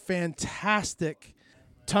a fantastic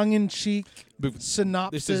tongue-in-cheek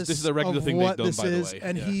synopsis this is a regular of thing what they've done, this by the is, way.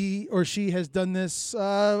 and Yeah. he or she has done this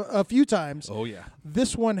a few times. Oh yeah.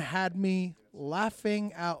 This one had me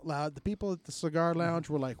laughing out loud. The people at the cigar lounge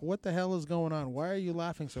were like, "What the hell is going on? Why are you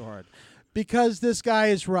laughing so hard?" Because this guy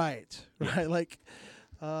is right, right? Like,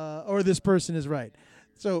 or this person is right.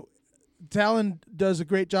 So Talon does a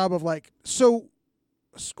great job of like, so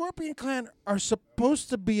Scorpion Clan are supposed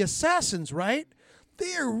to be assassins, right?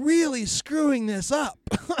 They are really screwing this up.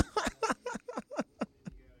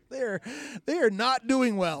 They are not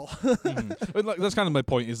doing well. But like, that's kind of my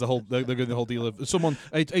point. Is the whole the whole deal of someone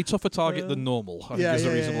a tougher target than normal? I think is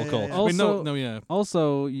a reasonable call. yeah. I mean, Also,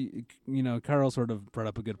 Also, you know, Carl sort of brought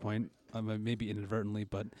up a good point, maybe inadvertently,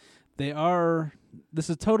 but this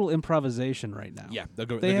is total improvisation right now. Yeah,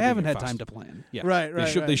 they haven't had time to plan. Yeah, right.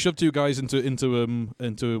 They shove two guys into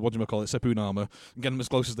what do you call it, Sepun armor, get them as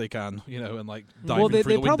close as they can, you know, and like dive well, through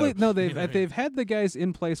the window. They've had the guys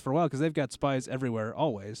in place for a while because they've got spies everywhere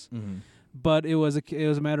always. Mm-hmm. But it was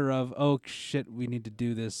a matter of, oh shit, we need to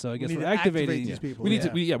do this. So I guess we're activating these people. We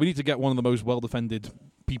need to get one of the most well defended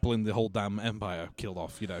people in the whole damn empire killed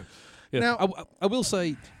off. You know. Yeah. Now, I will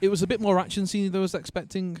say it was a bit more action scene than I was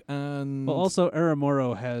expecting, and also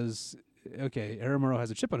Aramoro has a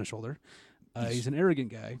chip on his shoulder. He's an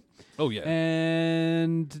arrogant guy. Oh yeah,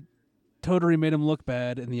 and Toturi made him look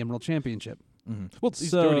bad in the Emerald Championship. Mm-hmm. Well,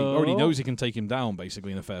 he already knows he can take him down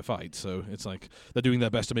basically in a fair fight. So it's like they're doing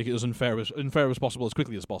their best to make it as unfair as possible, as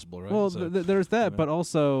quickly as possible, right? Well, so, there's that, but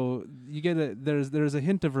also you get there's a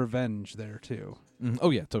hint of revenge there too.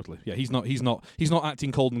 Oh yeah, totally. Yeah, he's not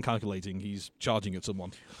acting cold and calculating. He's charging at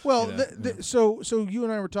someone. well, so you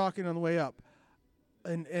and I were talking on the way up,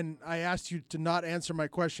 and I asked you to not answer my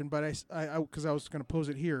question, but I because I was going to pose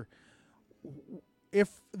it here.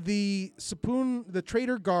 If the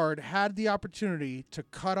traitor guard had the opportunity to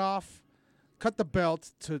cut the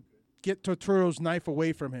belt to get Totoro's knife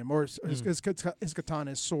away from him, or his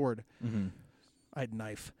katana, his sword, I'd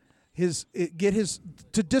knife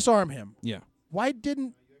to disarm him. Yeah. Why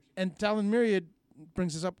didn't, and Talon Myriad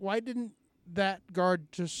brings this up, why didn't that guard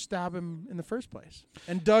just stab him in the first place?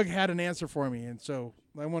 And Doug had an answer for me, and so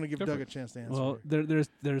I want to give Doug a chance to answer. Well,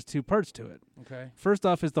 there's two parts to it. Okay. First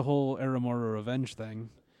off is the whole Aramoro revenge thing,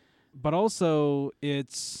 but also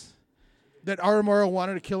it's that Aramoro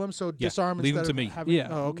wanted to kill him, so disarm leave instead him to of me. having... Yeah.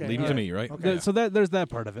 Oh, okay. Leave him to me, right? Okay. So there's that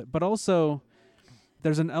part of it, but also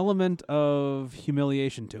there's an element of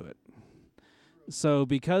humiliation to it. So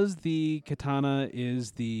because the katana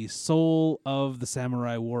is the soul of the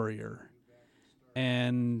samurai warrior,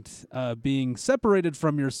 and being separated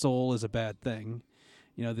from your soul is a bad thing.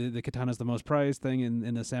 You know, the katana is the most prized thing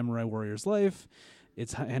in a samurai warrior's life.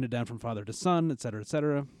 It's handed down from father to son, et cetera, et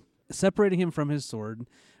cetera. Separating him from his sword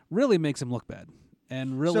really makes him look bad,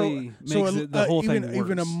 and really makes the whole thing worse.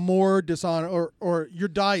 Even a more dishonor, or you're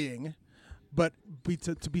dying, but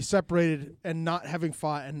to be separated and not having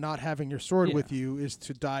fought and not having your sword with you is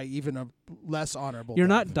to die even a less honorable You're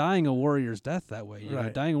death. not dying a warrior's death that way. You're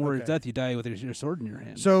Right. dying a warrior's death. You die with your sword in your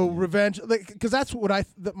hand. So revenge, because that's what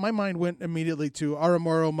my mind went immediately to.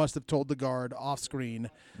 Aramoro must have told the guard off screen,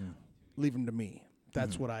 leave him to me.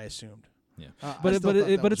 That's what I assumed. Yeah.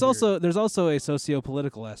 But it's also there's also a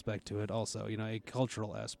socio-political aspect to it. Also, you know, a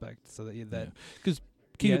cultural aspect. So that because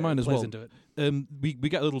keep in mind as well. Into it. We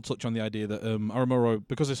get a little touch on the idea that Aramoro,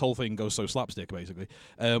 because this whole thing goes so slapstick, basically,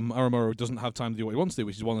 Aramoro doesn't have time to do what he wants to do,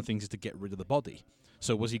 which is one of the things is to get rid of the body.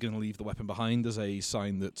 So was he going to leave the weapon behind as a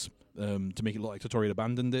sign that to make it look like Tottori had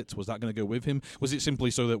abandoned it? Was that going to go with him? Was it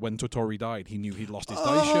simply so that when Tottori died, he knew he'd lost his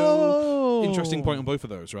daisho? Interesting point on both of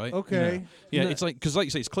those, right? Okay. Yeah, it's like because, like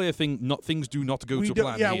you say, it's clear things do not go to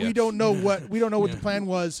plan. Yeah, here. we don't know what the plan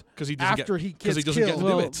was after he gets he doesn't killed.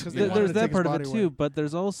 get to do it. There's that part of it too, but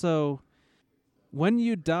there's also when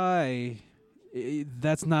you die.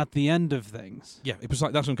 That's not the end of things. Yeah, it was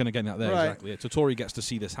like that's what I'm going to get at there. Right. Exactly. Yeah, Tottori gets to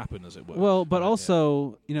see this happen, as it were. Well, but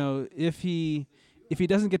also, you know, if he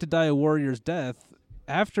doesn't get to die a warrior's death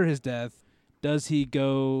after his death, does he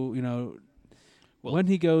go? You know, when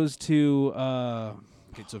he goes to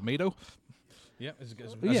Gates of Mado. Yeah, as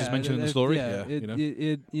mentioned in the story.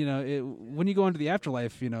 When you go into the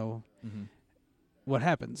afterlife, you know, what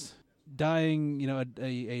happens? Dying, you know,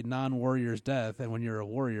 a non-warrior's death, and when you're a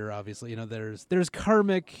warrior, obviously, you know, there's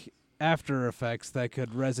karmic after effects that could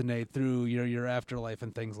resonate through your afterlife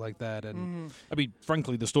and things like that. And I mean,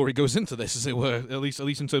 frankly, the story goes into this, as it were, at least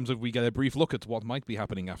in terms of we get a brief look at what might be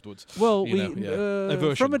happening afterwards. Well,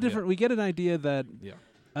 we get an idea that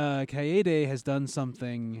Kaede has done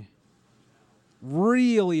something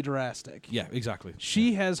really drastic. Yeah, exactly.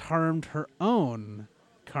 She has harmed her own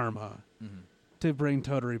karma. To bring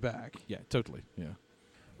Tottori back. Yeah, totally. Yeah.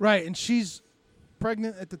 Right, and she's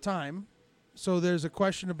pregnant at the time, so there's a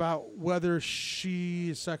question about whether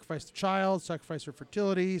she sacrificed a child, sacrificed her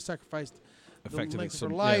fertility, sacrificed affected the length some,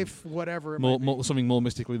 of her life, whatever. Something more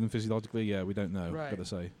mystically than physiologically. Yeah, we don't know. Right. Gotta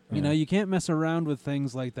say, You know, you can't mess around with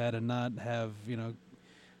things like that and not have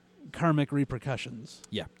karmic repercussions.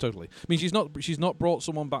 Yeah, totally. I mean, she's not brought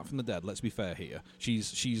someone back from the dead. Let's be fair here.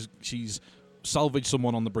 She's salvaged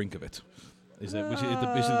someone on the brink of it. Which is the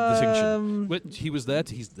distinction. But he was there.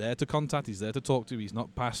 He's there to contact. He's there to talk to. He's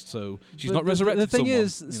not passed, so she's not resurrected. The thing someone,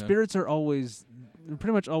 is, spirits are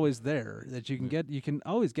pretty much always there. That you can get. You can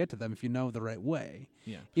always get to them if you know the right way.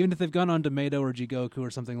 Yeah. Even if they've gone on to Meido or Jigoku or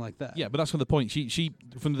something like that. Yeah, but that's the point. She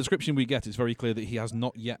from the description we get, it's very clear that he has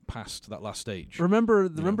not yet passed that last stage. Remember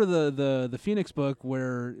the Phoenix book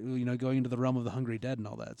where going into the realm of the hungry dead and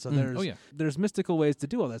all that. So there's mystical ways to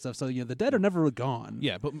do all that stuff. So the dead are never gone.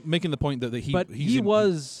 Yeah, but making the point that he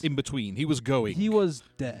was in between. He was going. He was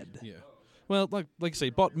dead. Yeah. Well, like I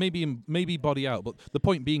say, maybe body out, but the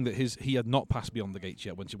point being that he had not passed beyond the gates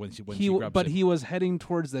yet when she grabbed him. He was heading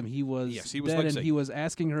towards them. He was dead, and he was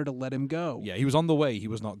asking her to let him go. Yeah, he was on the way. He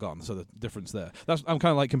was not gone. So the difference there. I'm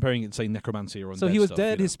kind of like comparing it to say necromancy or undead. So he was stuff,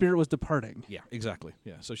 dead. His spirit was departing. Yeah, exactly.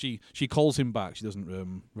 Yeah. So she calls him back. She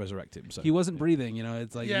doesn't resurrect him. So he wasn't breathing.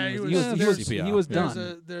 It's like he was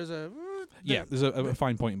done. There's a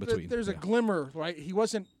fine point in between. There's a glimmer, right? He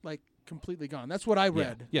wasn't like completely gone. That's what I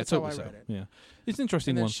read. Yeah, That's totally how I read it. Yeah, it's an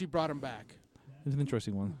interesting and then one. She brought him back. It's an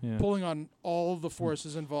interesting one. Yeah, pulling on all the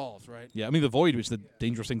forces involved, right? Yeah, I mean the void, which is the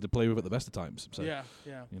dangerous thing to play with at the best of times. So, yeah.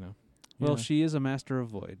 Well, she is a master of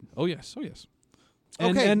void. Oh yes.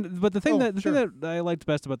 But the thing that I liked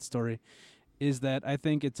best about the story is that I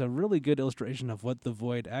think it's a really good illustration of what the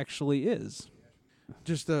void actually is.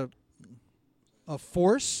 Just a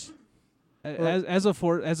force. As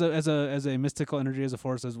a mystical energy, as a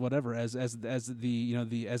force, as whatever, as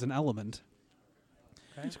an element.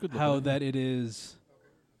 Okay. How that it is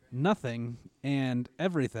nothing and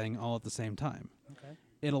everything all at the same time. Okay.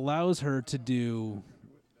 It allows her to do.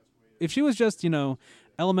 If she was just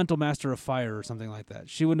elemental master of fire or something like that,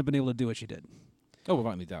 she wouldn't have been able to do what she did. Oh,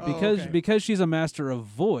 without any doubt. Because she's a master of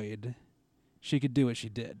void, she could do what she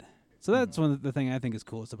did. So that's one of the thing I think is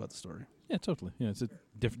coolest about the story. Yeah, totally. Yeah, it's a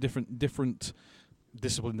different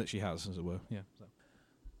discipline that she has, as it were. Yeah. So.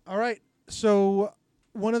 All right. So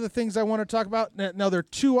one of the things I want to talk about now, there are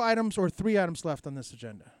 2 items or 3 items left on this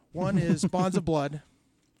agenda. One is Bonds of Blood,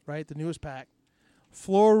 right? The newest pack.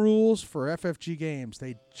 Floor rules for FFG games.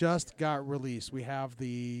 They just got released. We have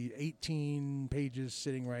the 18 pages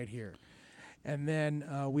sitting right here, and then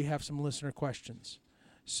we have some listener questions.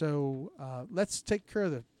 So let's take care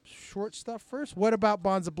of the short stuff first. What about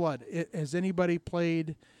Bonds of Blood? Has anybody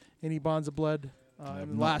played any Bonds of Blood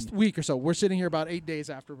in the last week or so? We're sitting here about 8 days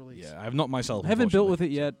after release. Yeah, I have not myself. I haven't built with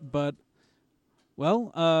it yet, but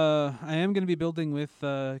I am going to be building with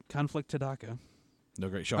Conflict Tadaka. No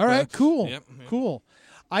great shot. All right, cool, Yep. Cool.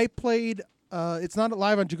 I played. It's not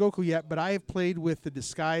live on Jigoku yet, but I have played with the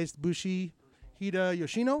disguised Bushi Hida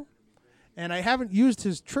Yoshino, and I haven't used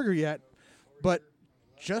his trigger yet, but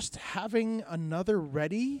just having another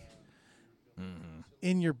ready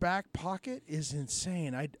in your back pocket is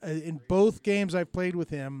insane. In both games I've played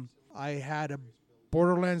with him, I had a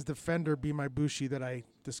Borderlands Defender be my Bushi that I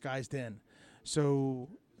disguised in. So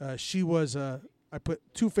she was I put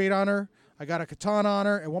 2 fate on her. I got a katana on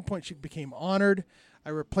her. At one point she became honored. I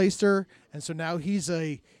replaced her, and so now his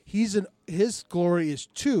glory is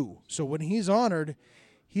 2. So when he's honored,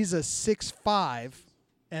 he's a 6/5.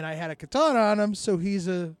 And I had a katana on him, so he's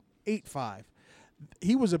a 8/5.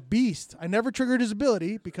 He was a beast. I never triggered his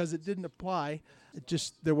ability because it didn't apply.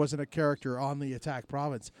 There wasn't a character on the attack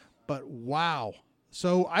province. But wow.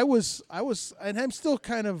 So I was, and I'm still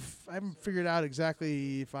I haven't figured out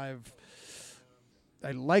exactly if I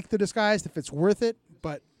like the disguise, if it's worth it,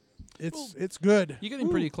 but it's good. You're getting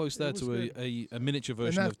pretty close there to a miniature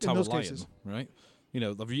version of Tower Lion, cases. Right?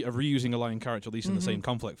 Of reusing a lion character at least in the same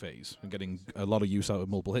conflict phase and getting a lot of use out of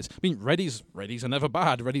multiple hits. I mean, readies are never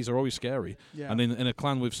bad. Readies are always scary. Yeah. And in a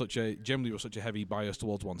clan with such a heavy bias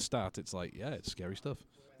towards one stat, it's like, it's scary stuff.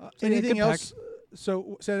 Anything else?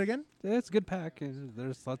 So say it again. Yeah, it's a good pack.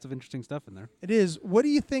 There's lots of interesting stuff in there. It is. What do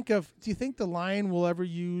you think of? Do you think the lion will ever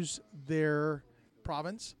use their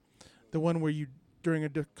province, the one where you during a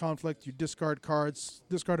conflict you discard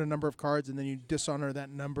a number of cards, and then you dishonor that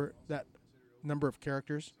number of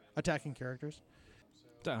characters, attacking characters?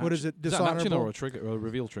 What is it? Dishonorable? Is that an action or a trigger or a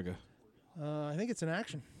reveal trigger? I think it's an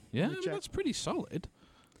action. Yeah, that's pretty solid.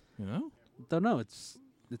 Don't know. It's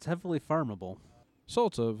heavily farmable.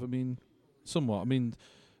 Sort of. I mean, somewhat. I mean,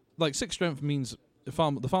 like 6 strength means the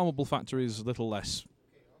farmable factor is a little less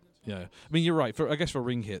Yeah. I mean, you're right. I guess for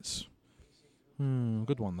ring hits,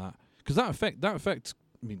 good one that. Because that effect.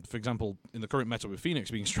 I mean, for example, in the current meta with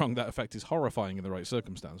Phoenix being strong, that effect is horrifying in the right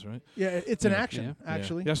circumstance, right? Yeah, it's an action,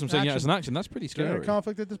 actually. Yeah, that's what I'm saying. Yeah, it's an action. That's pretty scary. During a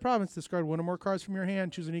conflict at this province, discard one or more cards from your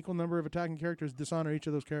hand, choose an equal number of attacking characters, dishonor each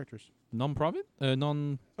of those characters. Non-profit?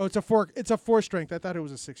 Oh, it's a 4. It's a 4 strength. I thought it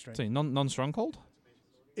was a 6 strength. Say non-stronghold?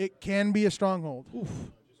 It can be a stronghold. Oof.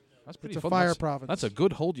 That's pretty It's fun. a fire province. That's a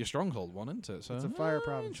good hold your stronghold one, isn't it? So it's a fire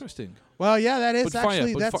province. Interesting. Well, yeah, that is but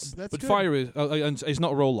actually fire, that's but good. fire is and it's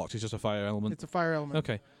not roll locked. It's just a fire element. It's a fire element.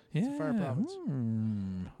 Okay. Yeah. It's a fire province.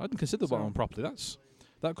 I didn't consider that one properly.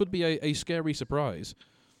 That could be a scary surprise.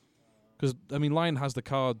 Because I mean, Lion has the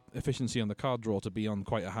card efficiency on the card draw to be on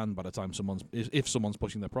quite a hand by the time if someone's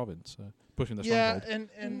pushing their province, pushing their stronghold.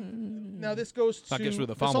 Yeah, and now this goes to that gets rid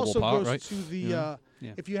of the this farmable also part, goes right? to the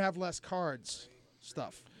if you have less cards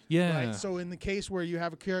stuff. Yeah. Right? So in the case where you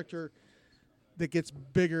have a character that gets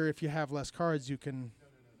bigger, if you have less cards, you can,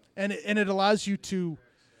 and it allows you to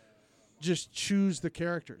just choose the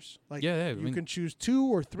characters. Like you can choose 2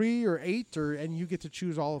 or 3 or 8, and you get to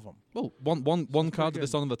choose all of them. Well, one card to the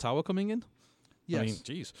Son of the Tower coming in. Yes. I mean,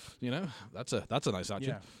 geez, that's a nice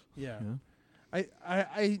action. Yeah.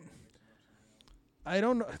 I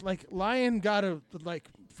don't know. Like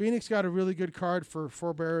Phoenix got a really good card for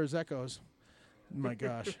Forebearer's Echoes. My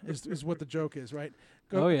gosh, is what the joke is, right?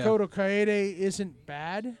 Kodo Kaede isn't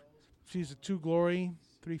bad. She's a 2 glory,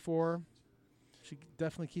 3/4. She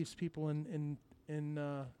definitely keeps people in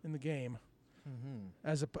the game,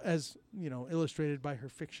 as illustrated by her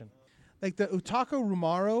fiction. Like the Utako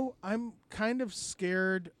Rumaro, I'm kind of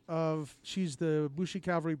scared of. She's the Bushi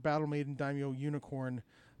Cavalry Battle Maiden Daimyo Unicorn,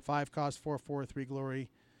 5 cost, 4/4, 3 glory.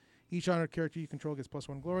 Each honored character you control gets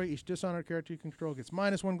 +1 glory. Each dishonored character you control gets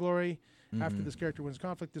 -1 glory. After this character wins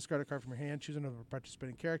conflict, discard a card from your hand, choose another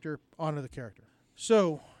participating character, honor the character.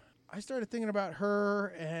 So I started thinking about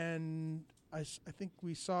her, and I think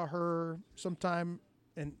we saw her sometime,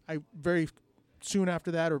 and I very soon after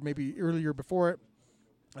that, or maybe earlier before it,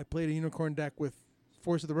 I played a unicorn deck with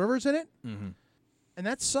Force of the Rivers in it, and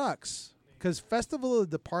that sucks because Festival of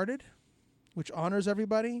the Departed, which honors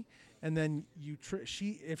everybody, and then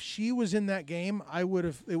if she was in that game, it would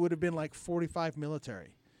have been like 45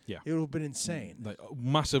 military. Yeah, it would have been insane, like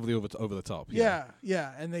massively over the top.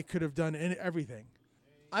 Yeah, and they could have done everything.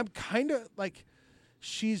 I'm kind of like,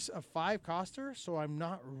 she's a 5 coster, so I'm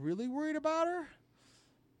not really worried about her.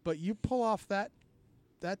 But you pull off that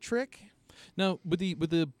trick. Now, with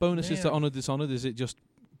the bonuses to honor dishonored, is it just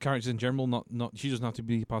characters in general? Not she doesn't have to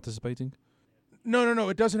be participating. No.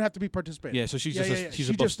 It doesn't have to be participating. Yeah, so she's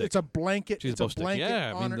a buff stick. It's a blanket. She's it's a blanket.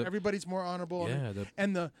 Yeah, honor. Everybody's more honorable.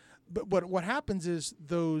 Yeah, but what happens is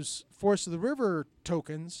those Force of the River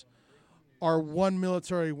tokens are 1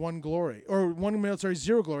 military, 1 glory, or 1 military,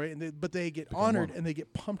 0 glory, but they get honored and they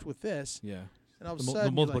get pumped with this. Yeah. And all of a sudden,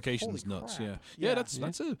 the multiplication's like, nuts. crap. Yeah. That's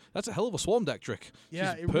a hell of a swarm deck trick.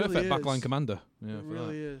 Yeah, She's it perfect really is. backline commander. Yeah, it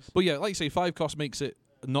really is. But yeah, like you say, 5 cost makes it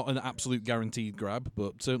not an absolute guaranteed grab,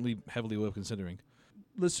 but certainly heavily worth considering.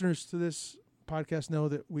 Listeners to this podcast know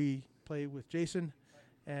that we play with Jason,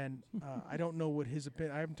 and I don't know what his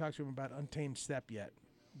opinion. I haven't talked to him about Untamed Step yet,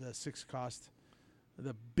 the 6 cost,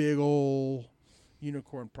 the big old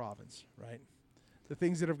unicorn province, right? The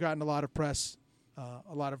things that have gotten a lot of press,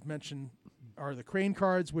 a lot of mention, are the Crane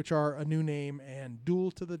cards, which are a new name, and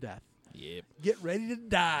Duel to the Death. Yep. Get ready to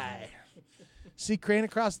die. See Crane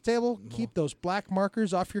across the table? Keep those black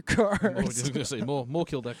markers off your cards. I was going to say more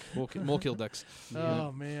kill deck, more kill decks.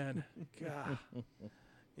 Oh man, God.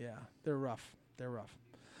 Yeah, they're rough.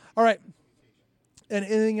 All right. And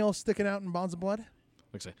anything else sticking out in Bonds of Blood?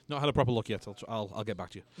 Like I say, not had a proper look yet. I'll get back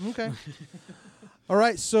to you. Okay. All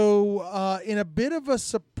right. So in a bit of a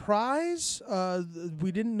surprise,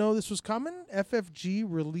 we didn't know this was coming. FFG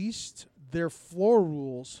released their floor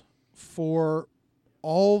rules for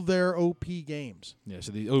all their OP games. Yeah,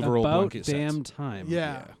 so the overall About blanket damn set. time.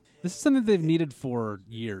 Yeah. This is something they've needed for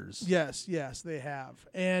years. Yes, they have.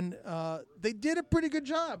 And they did a pretty good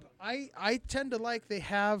job. I tend to like they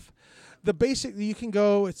have the basic, you can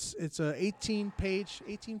go, it's a 18 page?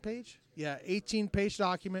 Yeah, 18-page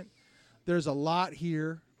document. There's a lot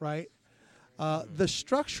here, right? The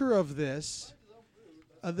structure of this,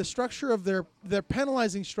 the structure of their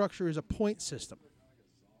penalizing structure is a point system.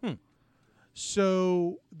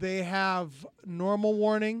 So they have normal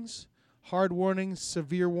warnings, hard warnings,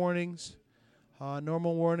 severe warnings.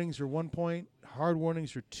 Normal warnings are 1 point. Hard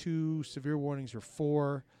warnings are 2. Severe warnings are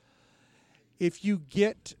 4. If you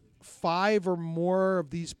get 5 or more of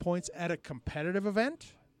these points at a competitive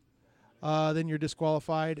event, then you're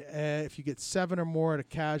disqualified. If you get 7 or more at a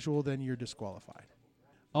casual, then you're disqualified.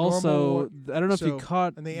 Also, I don't know if you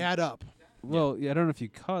caught, and they add up. Well, yeah, I don't know if you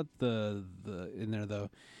caught the in there though,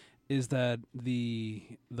 is that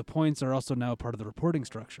the points are also now part of the reporting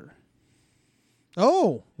structure.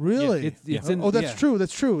 Oh, really? It's that's true.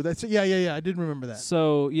 That's true. That's yeah. I didn't remember that.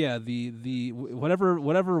 So yeah, the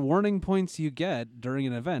whatever warning points you get during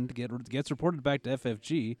an event gets reported back to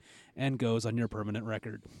FFG and goes on your permanent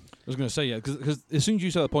record. I was going to say because as soon as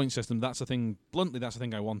you said the point system, that's the thing. Bluntly, that's the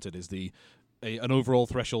thing I wanted is an overall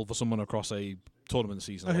threshold for someone across a tournament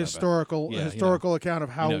season. A historical account of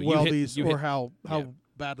how how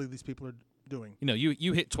badly these people are doing.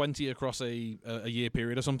 You hit 20 across a year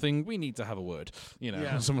period or something, we need to have a word,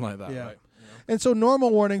 something like that. Yeah. Right? And so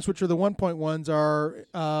normal warnings, which are the 1.1s,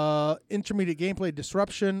 are intermediate gameplay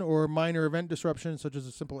disruption or minor event disruption, such as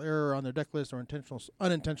a simple error on their deck list or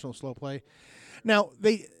unintentional slow play. Now,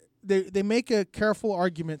 they make a careful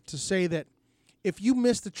argument to say that if you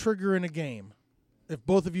missed a trigger in a game, if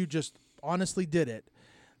both of you just honestly did it,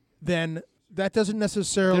 then that doesn't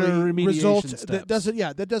necessarily result. That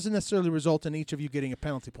doesn't necessarily result in each of you getting a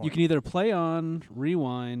penalty point. You can either play on,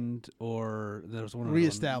 rewind, or there's one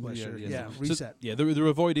reestablish. Reset. So, they're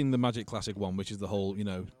avoiding the Magic Classic one, which is the whole.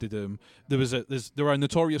 There are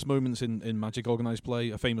notorious moments in Magic organized play.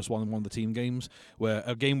 A famous one in one of the team games where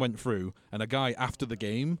a game went through and a guy after the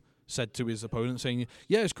game said to his opponent, saying,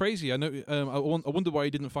 "Yeah, it's crazy. I know. I wonder why he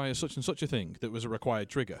didn't fire such and such a thing that was a required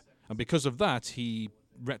trigger, and because of that, he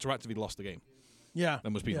retroactively lost the game." Yeah,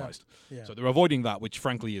 and was penalized. Yeah. So they're avoiding that, which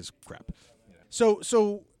frankly is crap. Yeah.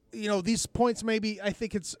 So these points maybe I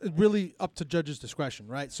think it's really up to judge's discretion,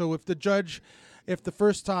 right? So if the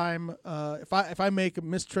first time, if I make a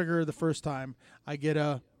mistrigger the first time, I get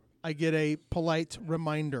a polite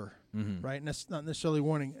reminder. Mm-hmm. Right, and that's not necessarily a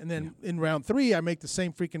warning. And then in round 3, I make the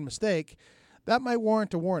same freaking mistake. That might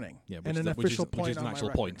warrant a warning and an official point. Which is an actual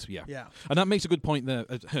point, yeah. And that makes a good point there,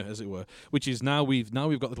 as it were, which is now we've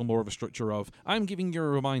got a little more of a structure of, I'm giving you a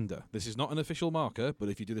reminder. This is not an official marker, but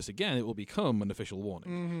if you do this again, it will become an official warning.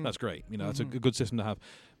 Mm-hmm. That's great. That's a good system to have.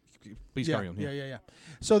 Please carry on. Yeah.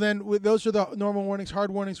 So then those are the normal warnings.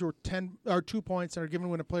 Hard warnings are 2 points and are given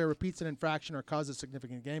when a player repeats an infraction or causes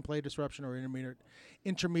significant gameplay disruption or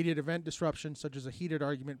intermediate event disruption, such as a heated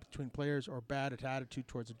argument between players or bad attitude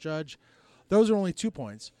towards a judge. Those are only 2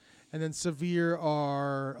 points. And then severe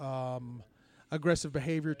are aggressive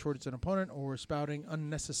behavior towards an opponent or spouting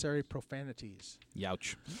unnecessary profanities.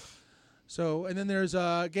 Youch. So, and then there's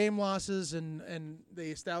game losses, and they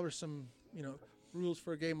establish some, rules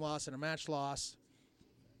for a game loss and a match loss,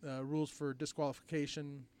 rules for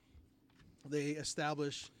disqualification. They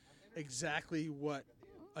establish exactly what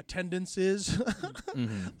attendance is,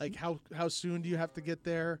 mm-hmm. Like how soon do you have to get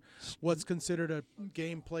there, what's considered a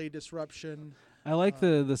gameplay disruption. I like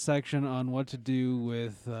the section on what to do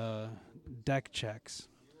with deck checks.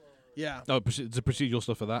 Yeah. Oh, the procedural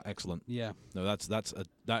stuff for that, excellent. Yeah. No,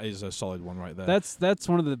 that is a solid one right there. That's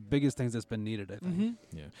one of the biggest things that's been needed, I think.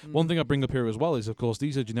 Mm-hmm. Yeah. Mm-hmm. One thing I bring up here as well is, of course,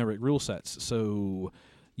 these are generic rule sets. So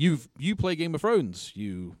you play Game of Thrones.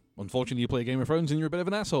 Unfortunately, you play Game of Thrones and you're a bit of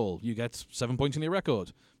an asshole. You get 7 points in your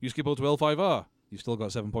record. You skip over to L5R. You've still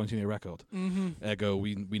got 7 points in your record. Mm-hmm. Ergo,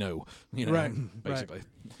 we know. Right. Basically.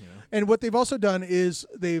 Right. And what they've also done is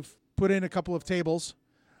put in a couple of tables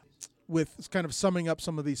with kind of summing up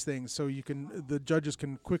some of these things, so the judges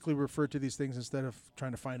can quickly refer to these things instead of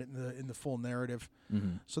trying to find it in the full narrative.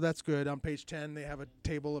 Mm-hmm. So that's good. On page 10, they have a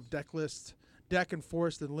table of deck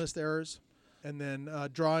enforced and list errors, and then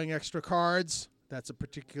drawing extra cards. That's a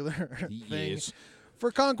particular thing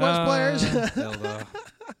for Conquest players.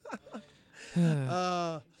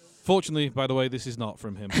 Fortunately, by the way, this is not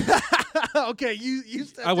from him. Okay, you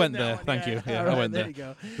I went there. Thank you. Yeah, right, I went there. There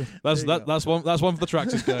You go. That's one for the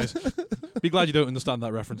Traxxas guys. Be glad you don't understand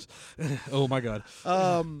that reference. Oh my god.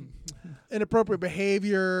 Inappropriate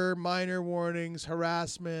behavior, minor warnings,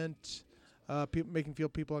 harassment, making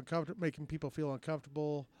people feel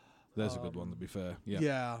uncomfortable. There's a good one, to be fair.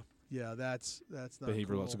 Yeah, that's not behavioral.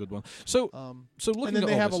 cool. That's a good one. So looking and then at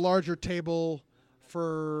they all have this, a larger table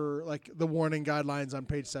for like the warning guidelines on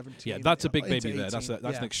page 17. Yeah, that's a big baby there. 18.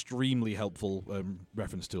 That's an extremely helpful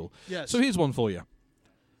reference tool. Yes. So here's one for you.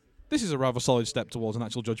 This is a rather solid step towards an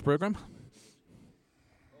actual judge program.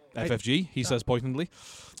 FFG, he says pointedly.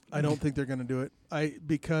 I don't think they're going to do it.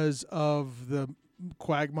 Because of the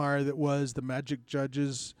quagmire that was the Magic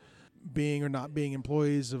judges being or not being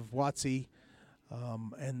employees of WotC,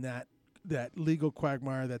 and that legal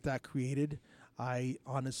quagmire that created. I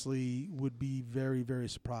honestly would be very, very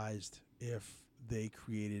surprised if they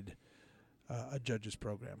created a judges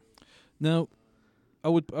program. Now, I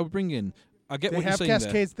would bring in. I get what you're saying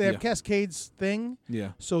Cascades. there. They have Cascades thing.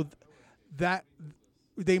 Yeah. So that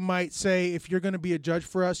they might say, if you're going to be a judge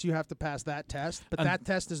for us, you have to pass that test. But that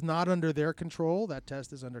test is not under their control. That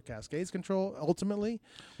test is under Cascade's control, ultimately,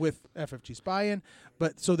 with FFG's buy-in.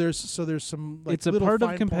 But so there's some like it's a little part of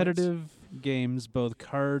fine competitive games, both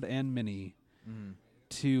card and mini,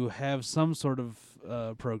 to have some sort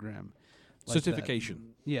of program. Like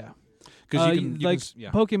certification. That. Yeah. Because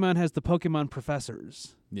Pokemon has the Pokemon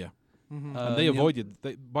professors. Yeah. Mm-hmm. And they avoided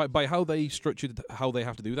by how they structured how they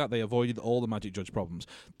have to do that. They avoided all the Magic Judge problems.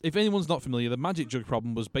 If anyone's not familiar, the Magic Judge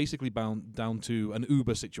problem was basically bound down to an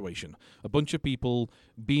Uber situation: a bunch of people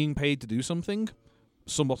being paid to do something,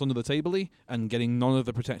 somewhat under the table-y, and getting none of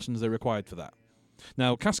the protections they required for that.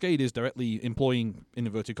 Now, Cascade is directly employing, in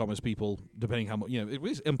inverted commas, people, depending how much, it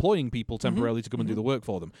is employing people temporarily to come and do the work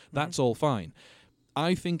for them. That's all fine.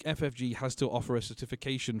 I think FFG has to offer a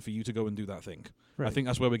certification for you to go and do that thing. Right. I think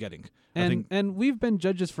that's where we're getting. And we've been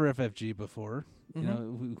judges for FFG before. You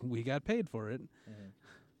know, we got paid for it.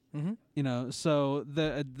 You know, so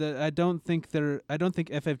I don't think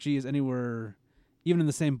FFG is anywhere, even in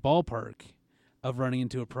the same ballpark, of running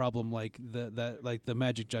into a problem like the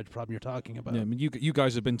Magic Judge problem you're talking about. Yeah, I mean, you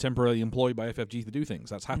guys have been temporarily employed by FFG to do things.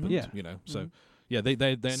 That's happened. Yeah. You know, so. Yeah,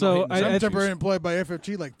 they're so not I'm temporarily employed by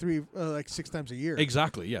FFG like 6 times a year.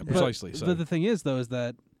 Exactly, yeah, precisely. But the thing is, though, is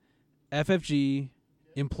that FFG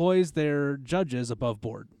employs their judges above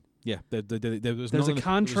board. Yeah, there's a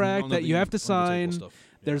contract that you have to sign.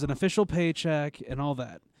 There's an official paycheck and all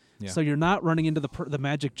that. Yeah. So you're not running into the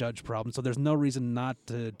Magic Judge problem. So there's no reason not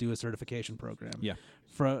to do a certification program. Yeah.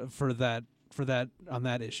 For that on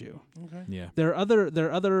that issue. Okay. Yeah. There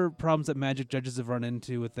are other problems that Magic judges have run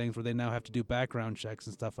into with things where they now have to do background checks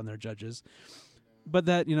and stuff on their judges. But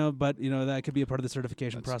that that could be a part of the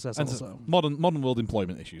certification process also. Modern world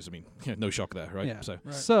employment issues. I mean, no shock there, right? Yeah. So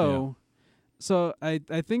right. So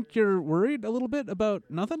I think you're worried a little bit about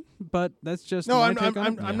nothing, but that's just I'm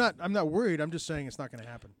not worried. I'm just saying it's not going to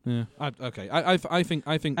happen. Yeah. I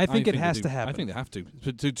think it has to happen. I think they have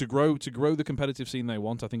to grow the competitive scene they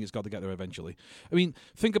want. I think it's got to get there eventually. I mean,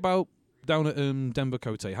 think about down at Denver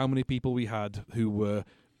Cote, how many people we had who were,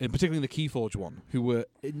 particularly in the Keyforge one, who were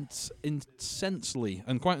intensely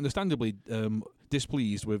and quite understandably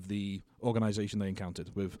displeased with the organization they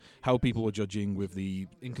encountered, with how people were judging, with the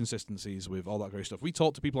inconsistencies, with all that great stuff. We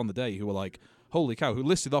talked to people on the day who were like, holy cow, who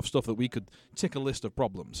listed off stuff that we could tick a list of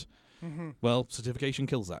problems. Well, certification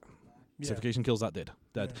kills that. Yeah. Certification kills that dead.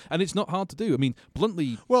 Yeah. And it's not hard to do. I mean,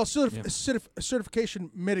 bluntly... Well,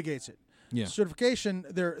 certification mitigates it. Yeah. Certification,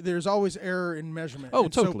 there's always error in measurement. Oh,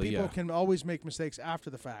 and totally, so people can always make mistakes after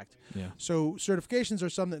the fact. Yeah. So certifications are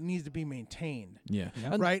something that needs to be maintained. Yeah.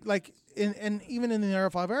 Right? Like, and even in the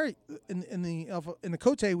R5 in the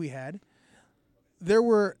Cote we had, there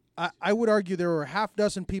were, I would argue there were half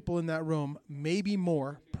dozen people in that room, maybe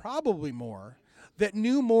more, probably more, that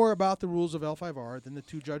knew more about the rules of L5R than the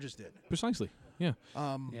 2 judges did. Precisely. Yeah.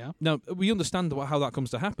 Yeah. Now, we understand how that comes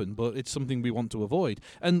to happen, but it's something we want to avoid.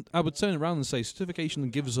 And I would turn around and say certification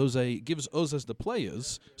gives us as the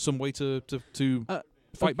players some way to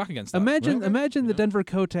fight back against that. Imagine the Denver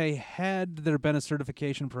Cote had there been a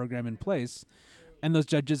certification program in place, and those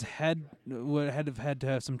judges would have had to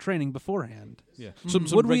have some training beforehand. Yeah.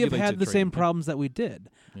 Would we have had the same problems that we did?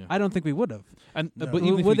 Yeah. I don't think we would have. And but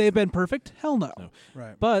would they have been perfect? Hell no.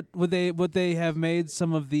 Right. But would they have made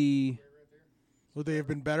some of the... Would they have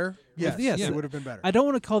been better? Yes, they would have been better. I don't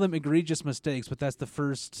want to call them egregious mistakes, but that's the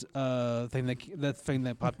first first term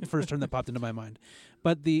that popped into my mind.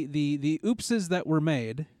 But the oopses that were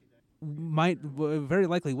made very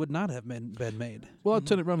likely would not have been made. Well, I'd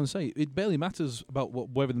turn it around and say it barely matters about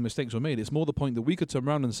whether the mistakes were made. It's more the point that we could turn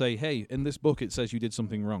around and say, hey, in this book it says you did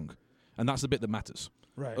something wrong. And that's the bit that matters.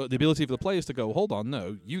 Right. The ability for the players to go, hold on,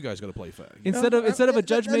 no, you guys got to play fair. Instead of a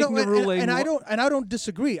judge making a ruling. And I don't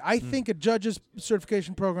disagree. I think a judge's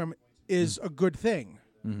certification program is a good thing,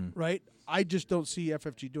 right? I just don't see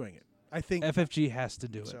FFG doing it. I think FFG has to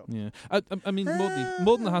do it. So. Yeah. I mean,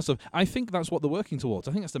 more than the has to. I think that's what they're working towards.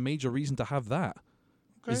 I think that's the major reason to have that.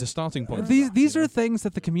 Okay. Is the starting point. These are things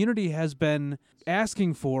that the community has been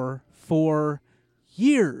asking for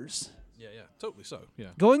years. Yeah, totally so. Yeah.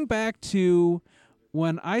 Going back to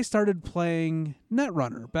when I started playing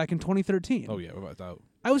Netrunner back in 2013. Oh yeah, without doubt.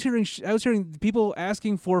 I was hearing people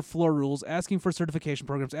asking for floor rules, asking for certification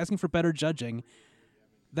programs, asking for better judging.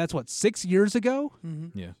 That's 6 years ago?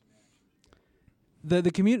 Mm-hmm. Yeah. The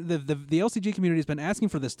LCG community has been asking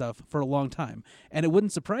for this stuff for a long time, and it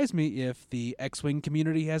wouldn't surprise me if the X-Wing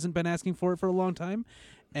community hasn't been asking for it for a long time,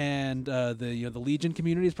 and the Legion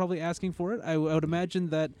community is probably asking for it. I would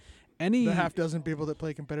imagine that any the half dozen people that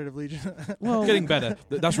play competitive Legion. well, getting better.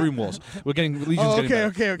 That's Room Wars. We're getting Legion's getting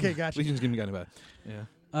better. Okay, gotcha. Legion's getting better. Yeah.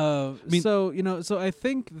 So I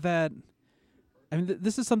think that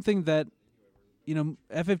this is something that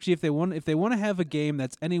FFG, if they want to have a game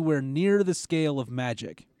that's anywhere near the scale of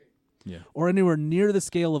Magic, or anywhere near the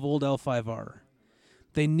scale of old L5R,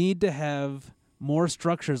 they need to have more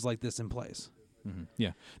structures like this in place. Mm-hmm.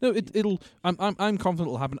 Yeah. No, it'll. I'm confident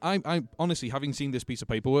it'll happen. I honestly, having seen this piece of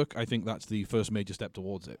paperwork, I think that's the first major step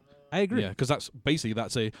towards it. I agree. Yeah, because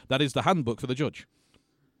that is the handbook for the judge.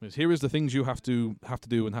 Here is the things you have to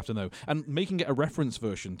do and have to know, and making it a reference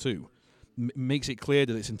version too makes it clear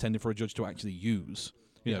that it's intended for a judge to actually use.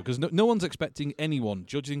 Because no one's expecting anyone,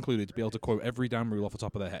 judges included, to be able to quote every damn rule off the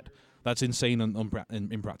top of their head. That's insane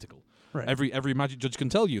and impractical. Right. Every Magic judge can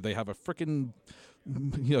tell you they have a frickin'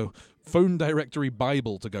 phone directory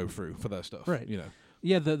Bible to go through for their stuff. Right.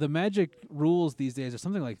 Yeah. The Magic rules these days are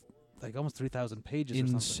something like almost 3,000 pages.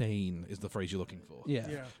 Insane is the phrase you're looking for.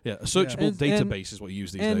 Yeah. A searchable database is what you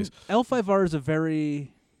use these days. L5R is a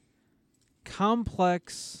very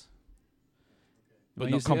complex. But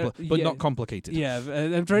not complicated. Yeah,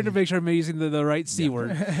 I'm trying to make sure I'm using the right C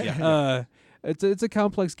word. It's a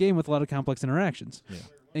complex game with a lot of complex interactions.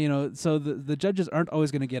 Yeah. So the judges aren't always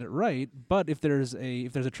going to get it right. But if there's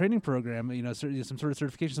a training program, some sort of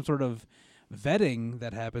certification, some sort of vetting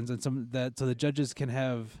that happens, and so the judges can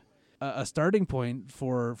have a starting point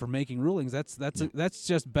for making rulings. That's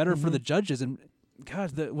just better for the judges. And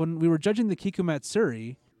God, when we were judging the Kiku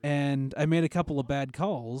Matsuri, and I made a couple of bad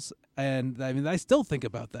calls, and I still think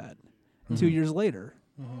about that 2 years later.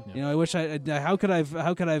 Mm-hmm. I wish how could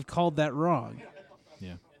I've called that wrong?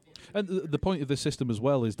 Yeah. And the point of this system as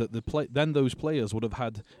well is that then those players would have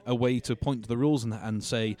had a way to point to the rules and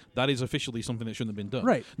say that is officially something that shouldn't have been done.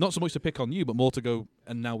 Right. Not so much to pick on you, but more to go,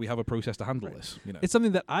 and now we have a process to handle this. It's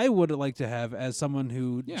something that I would like to have as someone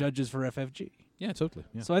who judges for FFG. Yeah, totally.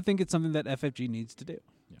 Yeah. So I think it's something that FFG needs to do.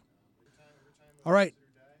 Yeah. All right.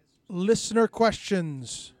 Listener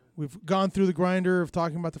questions. We've gone through the grinder of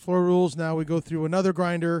talking about the floor rules. Now we go through another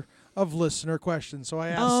grinder of listener questions. So I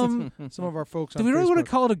asked some of our folks on Do we really Facebook. want to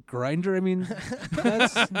call it a grinder?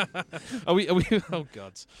 That's... Are we? Oh,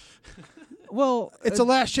 God. Well... It's a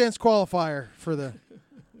last chance qualifier for the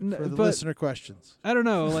listener questions. I don't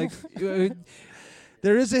know.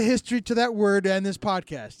 There is a history to that word and this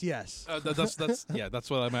podcast, yes. That's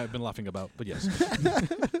what I might have been laughing about, but yes.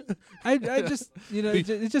 I just,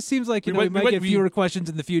 it just seems like we might get fewer questions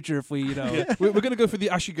in the future if we, We're going to go for the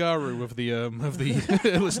Ashigaru of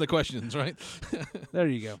the listener questions, right? There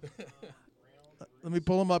you go. Let me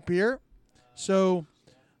pull them up here. So,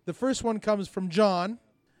 the first one comes from John.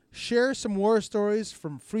 Share some war stories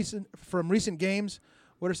from recent games.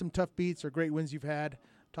 What are some tough beats or great wins you've had?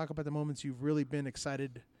 Talk about the moments you've really been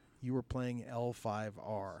excited you were playing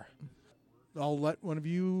L5R. I'll let one of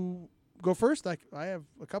you go first. I have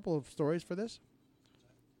a couple of stories for this.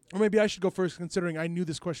 Or maybe I should go first, considering I knew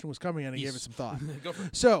this question was coming and I gave it some thought. Go for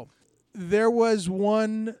it. So, there was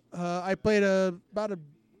one, I played about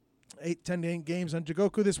 8-10 games on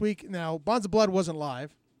Jigoku this week. Now, Bonds of Blood wasn't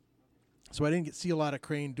live, so I didn't see a lot of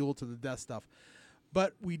Crane duel to the death stuff.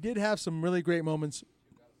 But we did have some really great moments.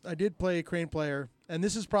 I did play a Crane player, and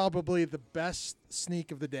this is probably the best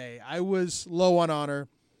sneak of the day. I was low on honor.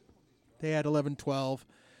 They had 11-12.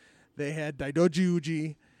 They had Daidoji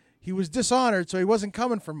Uji. He was dishonored, so he wasn't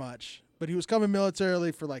coming for much, but he was coming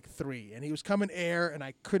militarily for 3, and he was coming air, and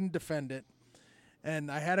I couldn't defend it. And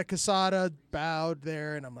I had a Kasada bowed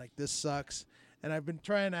there, and I'm like, this sucks. And I've been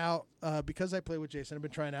trying out, because I play with Jason, I've been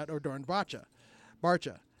trying out Ordorn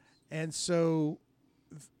Barcha. And so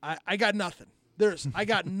I got nothing. I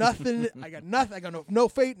got nothing. I got no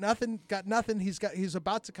fate, nothing, got nothing. He's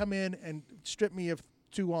about to come in and strip me of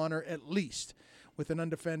 2 honor at least with an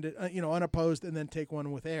undefended, unopposed, and then take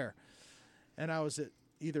 1 with air. And I was at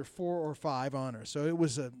either 4 or 5 honor. So it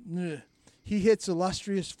was he hits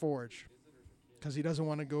Illustrious Forge because he doesn't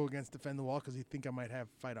want to go against Defend the Wall because he think I might have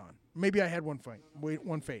fight on. Maybe I had 1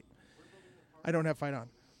 fate. I don't have fight on.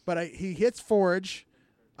 But he hits Forge.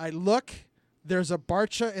 I look. There's a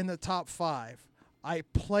Barcha in the top 5. I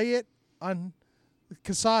play it on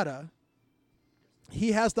Kasada.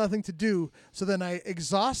 He has nothing to do, so then I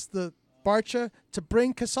exhaust the Barcha to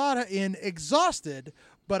bring Kasada in exhausted,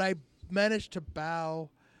 but I managed to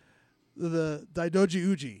bow the Daidoji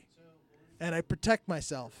Uji, and I protect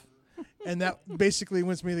myself. And that basically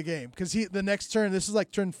wins me the game. Because the next turn, this is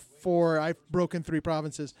like turn 4, I've broken 3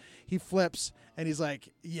 provinces. He flips, and he's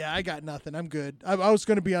like, yeah, I got nothing. I'm good. I was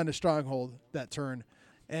going to be on the stronghold that turn.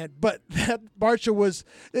 But that Barcha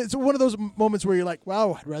it's one of those moments where you're like,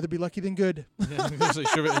 wow, I'd rather be lucky than good. Yeah, so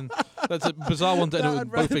shove it in. That's a bizarre one to end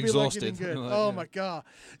with both exhausted. Oh my God.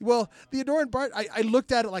 Well, the Adoran Bart, I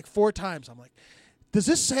looked at it like 4 times. I'm like, does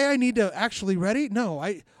this say I need to actually ready? No,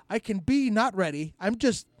 I can be not ready.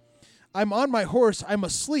 I'm on my horse. I'm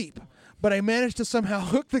asleep. But I managed to somehow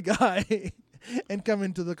hook the guy and come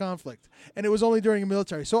into the conflict. And it was only during a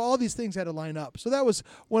military. So all these things had to line up. So that was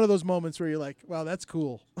one of those moments where you're like, wow, that's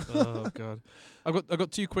cool. Oh, God. I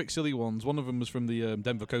got 2 quick silly ones. One of them was from the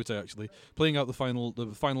Denver Cote, actually, playing out the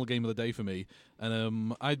final game of the day for me.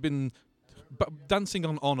 And I'd been dancing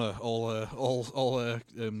on honor all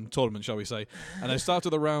tournament, shall we say. And I started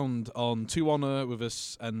the round on 2 honor with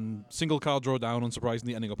us and single card draw down,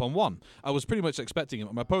 unsurprisingly ending up on 1. I was pretty much expecting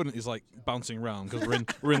it. My opponent is like bouncing around because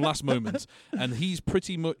we're in last moment, and he's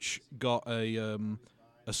pretty much got a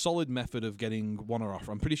solid method of getting 1 off.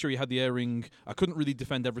 I'm pretty sure he had the air ring. I couldn't really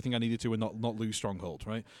defend everything I needed to and not lose stronghold,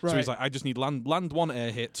 right? So he's like, I just need land 1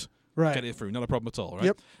 air hit. Right. Get it through, not a problem at all, right?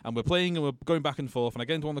 Yep. And we're playing and we're going back and forth, and I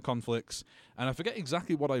get into one of the conflicts, and I forget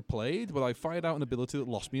exactly what I played, but I fired out an ability that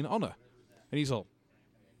lost me an honor. And he's all,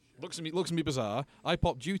 looks at me bizarre. I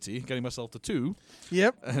pop duty, getting myself to 2.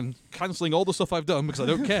 Yep. And cancelling all the stuff I've done because I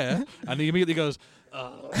don't care. And he immediately goes,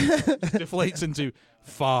 deflates into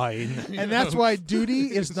fine. And that's why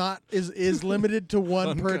duty is limited to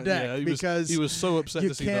 1 per deck, yeah, because he was so upset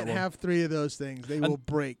to see that one. You can't have 3 of those things; they will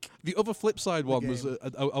break. The other flip side one was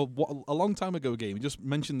a long time ago game. He just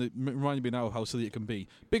mentioned it, reminded me now of how silly it can be.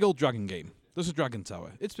 Big old dragon game. There's a Dragon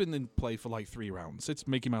Tower. It's been in play for like 3 rounds. It's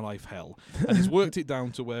making my life hell. And he's worked it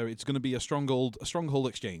down to where it's going to be a stronghold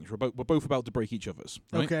exchange. We're both about to break each other's.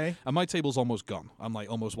 Right? Okay. And my table's almost gone. I'm like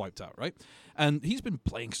almost wiped out, right? And he's been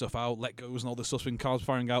playing stuff out, let goes and all this stuff's been cards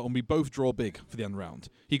firing out, and we both draw big for the end round.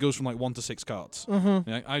 He goes from like 1 to 6 cards. Mm-hmm.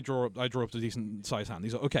 Yeah, I draw up to a decent sized hand.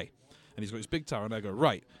 He's like, okay. And he's got his big tower, and I go,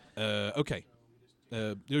 right, okay.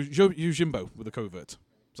 Yojimbo with a covert.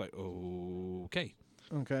 It's like, okay.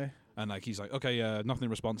 Okay. And like he's like, okay, nothing in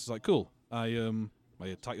response. It's like, cool. I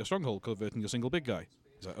attack your stronghold, converting your single big guy.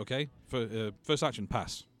 He's like, okay. First action,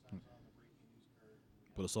 pass.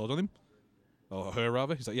 Put a sword on him, or her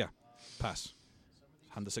rather. He's like, yeah, pass.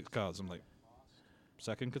 Hand the 6 cards. I'm like,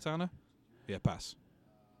 second katana, yeah, pass.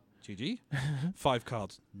 GG. 5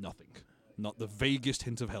 cards, nothing. Not the vaguest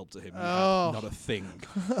hint of help to him. Not a thing.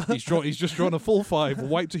 He's just drawn a full 5,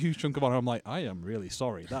 wiped a huge chunk of honor. I'm like, I am really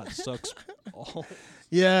sorry. That sucks. Oh.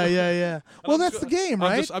 Yeah. Well, that's the game,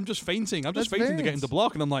 right? I'm just fainting. I'm just fainting to get him to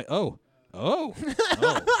block, and I'm like, oh,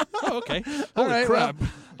 okay. Holy crap. Well,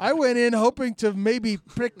 I went in hoping to maybe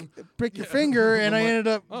prick your finger, and I ended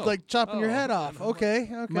up like chopping your head off. Okay.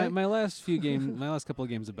 My last couple of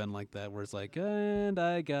games have been like that, where it's like, and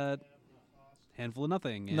I got handful of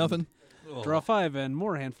nothing. And nothing. Draw 5 and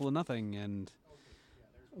more handful of nothing. And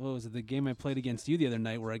what was it? The game I played against you the other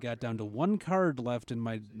night, where I got down to 1 card left in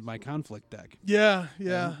my conflict deck. Yeah.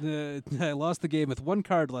 And, I lost the game with 1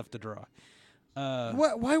 card left to draw.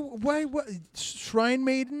 Why? Shrine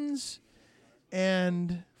Maidens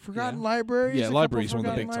and Forgotten Libraries. Yeah, Libraries one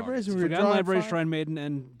of the big libraries. Forgotten Libraries, Shrine Maiden,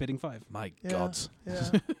 and bidding 5. My God.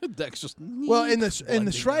 Yeah. Deck's just well, in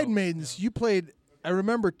the Shrine Maidens, you played. I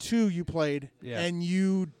remember 2 you played, and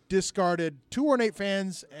you discarded 2 Ornate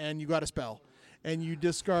Fans, and you got a spell. And you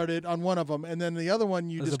discarded on one of them, and then the other one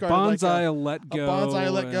you discarded Bonsai Let Go. A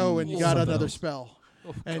Bonsai Let Go, and you got another else. spell.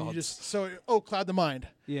 Oh, and God. you just Cloud the Mind.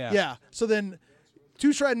 Yeah. So then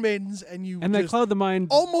 2 Shrine Maidens, and you and that Cloud the Mind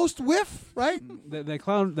almost whiff, right? that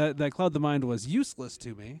Cloud the Mind was useless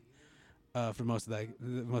to me for most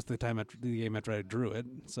of the time after the game after I drew it.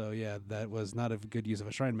 So yeah, that was not a good use of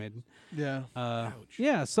a Shrine Maiden. Yeah.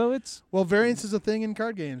 Yeah. So it's variance is a thing in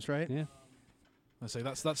card games, right? Yeah. I say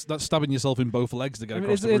that's stabbing yourself in both legs to get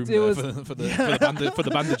across the room for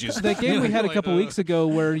the bandages. That game we had a couple weeks ago,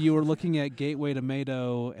 where you were looking at Gateway to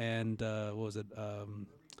Mado and what was it,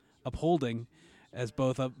 Upholding, as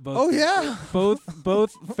both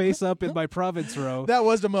both face up in my province row. That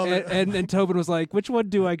was the moment. And Tobin was like, "Which one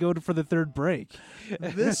do I go to for the 3rd break?"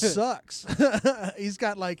 This sucks. He's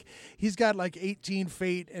got like 18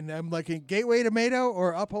 fate, and I'm like, in Gateway to Mado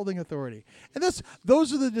or Upholding Authority. And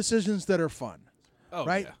those are the decisions that are fun. Oh,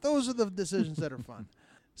 right? Yeah. Those are the decisions that are fun.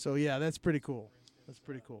 So, yeah, that's pretty cool.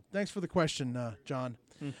 Thanks for the question, John.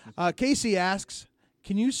 Casey asks,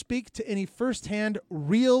 can you speak to any first-hand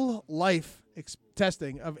real-life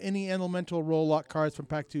testing of any elemental roll-lock cards from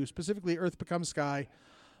Pack 2, specifically Earth Becomes Sky,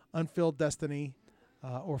 Unfilled Destiny,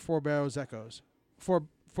 or Forebearer's Echoes?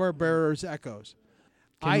 Forebearer's Echoes.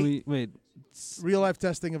 Real-life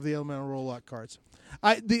testing of the elemental roll-lock cards.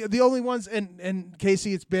 The only ones, and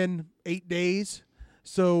Casey, it's been 8 days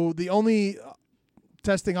So the only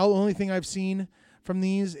only thing I've seen from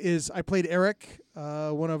these is I played Eric,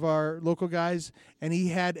 one of our local guys, and he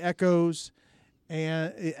had echoes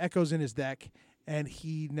in his deck, and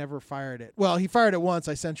he never fired it. Well, he fired it once.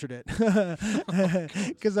 I censored it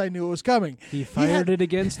because I knew it was coming. He fired it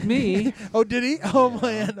against me. Oh, did he? Oh,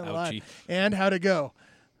 man. Ouchie. And how'd it go?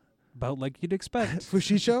 About like you'd expect.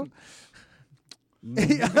 Fushisho?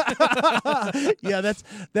 Yeah,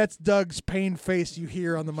 that's Doug's pain face you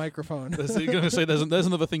hear on the microphone. You're going to say there's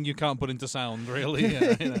another thing you can't put into sound, really.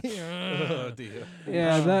 Yeah, Oh dear.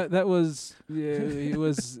 Yeah, that was it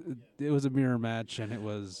was a mirror match, and it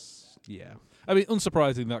was I mean,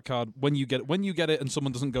 unsurprisingly, that card when you get it and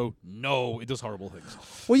someone doesn't go no, it does horrible things.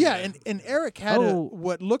 Well, yeah, and Eric had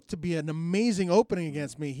what looked to be an amazing opening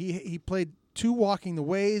against me. He played 2 Walking the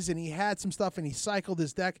Ways, and he had some stuff, and he cycled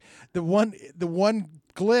his deck. The one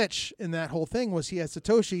glitch in that whole thing was he had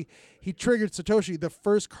Satoshi. He triggered Satoshi. The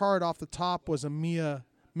first card off the top was a Mia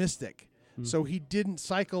Mystic, so he didn't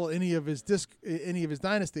cycle any of his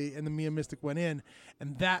Dynasty, and the Mia Mystic went in,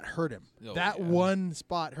 and that hurt him. One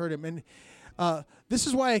spot hurt him, and this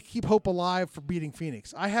is why I keep hope alive for beating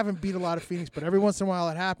Phoenix. I haven't beat a lot of Phoenix, but every once in a while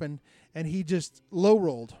it happened, and he just low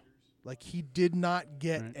rolled. Like, he did not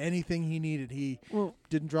get anything he needed. He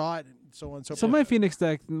didn't draw it, and so on and so forth. So my Phoenix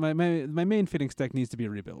deck, my main Phoenix deck needs to be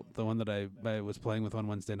rebuilt. The one that I was playing with on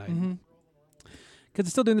Wednesday night. Because it's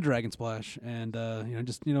still doing the Dragon Splash, and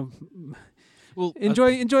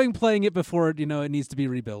enjoying playing it before it needs to be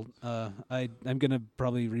rebuilt. I'm gonna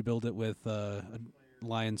probably rebuild it with a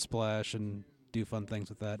Lion Splash and do fun things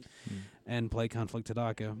with that, and play Conflict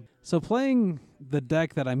Tadaka. So playing the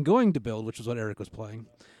deck that I'm going to build, which is what Eric was playing,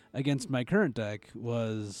 against my current deck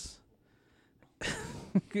was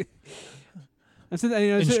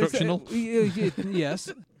instructional.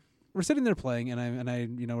 Yes, we're sitting there playing, and I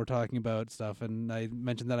we're talking about stuff, and I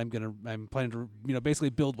mentioned that I'm planning to basically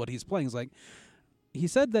build what he's playing. It's like he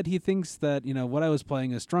said that he thinks that what I was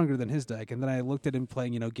playing is stronger than his deck, and then I looked at him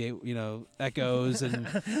playing echoes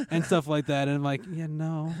and stuff like that, and I'm like,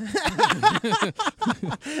 no.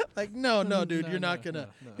 Like, no, dude, you're not gonna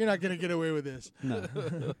get away with this.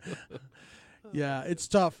 No. Yeah, it's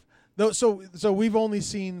tough. Though, so we've only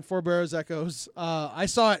seen Forbear's Echoes. I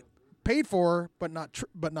saw it paid for, but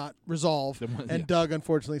not resolve. And Doug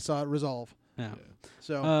unfortunately saw it resolve. Yeah.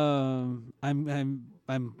 So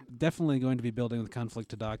I'm definitely going to be building with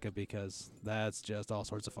Conflict Tadaka because that's just all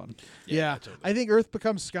sorts of fun. Yeah. Totally. I think Earth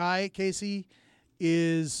Becomes Sky, Casey,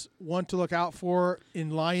 is one to look out for in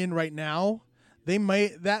Lion right now. They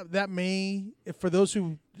that may for those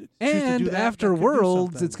who choose and to do that, after that could do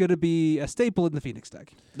Worlds, something. it's going to be a staple in the Phoenix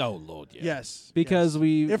deck. Oh Lord, yeah. Yes, because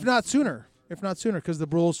if not sooner, because the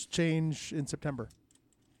rules change in September.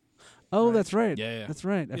 Oh, Right. that's right. Yeah. That's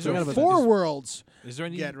right. I Is forgot there about 4 that. Worlds. Is there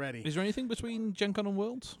any? Get ready. Is there anything between Gen Con and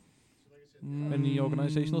Worlds? Any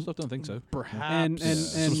organizational stuff? Don't think so. Perhaps. And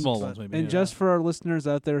Some small ones, maybe. And yeah. just for our listeners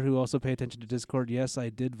out there who also pay attention to Discord, yes, I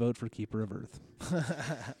did vote for Keeper of Earth.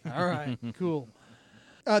 All right, cool.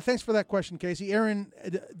 Thanks for that question, Casey. Aaron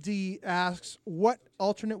D asks, what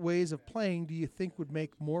alternate ways of playing do you think would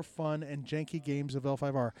make more fun and janky games of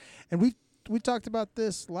L5R? And we talked about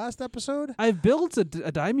this last episode. I've built a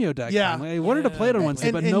Daimyo deck. Yeah. Finally. I wanted to play it on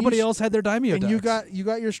Wednesday, but and nobody you else had their Daimyo and decks. you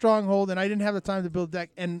got your stronghold, and I didn't have the time to build a deck,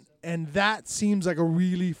 and that seems like a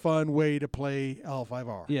really fun way to play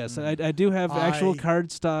L5R. Yes, I do have actual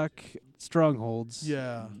card stock strongholds.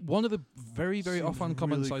 Yeah. One of the very, very Seems offhand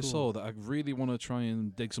comments really I saw that I really want to try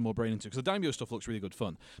and dig some more brain into, because the Daimyo stuff looks really good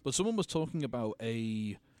fun. But someone was talking about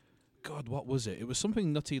what was it? It was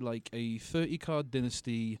something nutty like a 30-card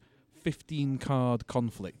Dynasty, 15-card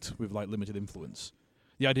conflict with like limited influence.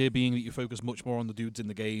 The idea being that you focus much more on the dudes in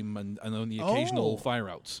the game and on the occasional fire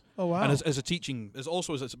outs. Oh, wow. And as a teaching,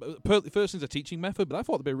 first as a teaching method, but I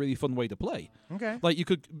thought it'd be a really fun way to play. Okay. Like, you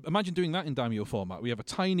could imagine doing that in Daimyo format. We have a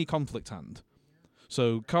tiny conflict hand.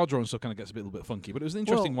 So card draw and stuff kind of gets a little bit funky, but it was an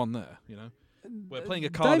interesting one there, We're playing a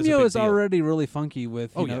card Daimyo is a big deal. already really funky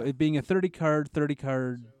with yeah. it being a 30-card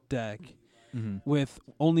deck with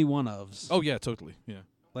only one-ofs. Oh, yeah, totally, yeah.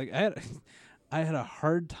 Like, I had a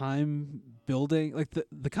hard time building. Like,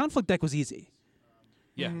 the conflict deck was easy.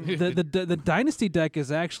 Yeah. The Dynasty deck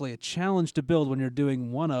is actually a challenge to build when you're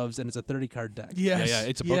doing one-ofs and it's a 30-card deck. Yes. Yeah,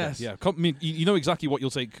 it's a bugger. Yeah. I mean, you know exactly what you'll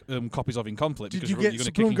take copies of in conflict. Did because you you're get gonna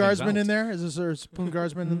Spoon kicking things Guardsman out. in there? Is there a Spoon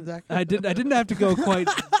Guardsman in the deck? I didn't have to go quite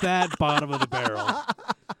that bottom of the barrel.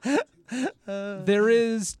 There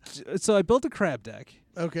is... So I built a crab deck.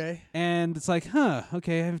 Okay. And it's like,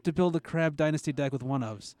 okay, I have to build a crab Dynasty deck with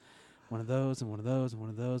one-ofs. One of those, and one of those, and one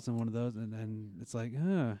of those, and one of those, and it's like,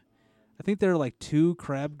 I think there are like 2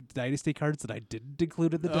 Crab Dynasty cards that I didn't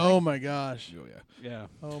include in the deck. Oh my gosh. Oh, yeah. Yeah.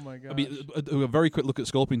 Oh my gosh. I mean, a very quick look at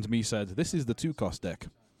Scorpion to me said, this is the 2-cost deck.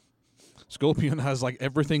 Scorpion has like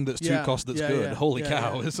everything that's 2-cost that's good. Yeah, Holy yeah,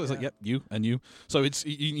 cow. yeah, It's like, yep, you and you. So it's,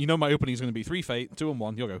 you know, my opening is going to be 3 Fate, 2 and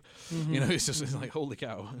 1, you'll go. Mm-hmm. You know, it's just it's like, holy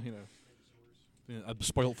cow, you know. Yeah, I'm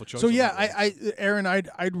spoiled for choice. So yeah, Aaron,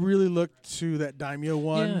 I'd really look to that Daimyo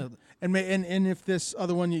one, and if this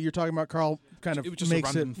other one you're talking about, Carl, kind of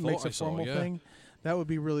makes a formal thing, that would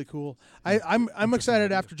be really cool. I'm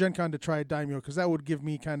excited after Gen Con to try Daimyo because that would give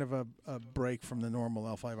me kind of a break from the normal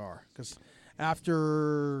L5R. Because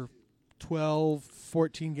after 12,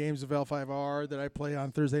 14 games of L5R that I play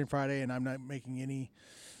on Thursday and Friday, and I'm not making any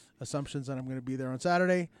assumptions that I'm going to be there on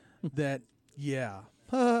Saturday, that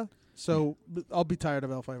so I'll be tired of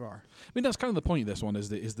L5R. I mean, that's kind of the point of this one is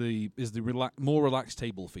the more relaxed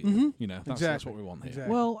table feel. Mm-hmm. You know, that's what we want here.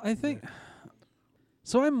 Exactly. Well, I think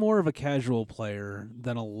so. I'm more of a casual player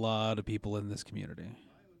than a lot of people in this community.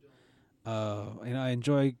 I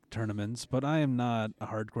enjoy tournaments, but I am not a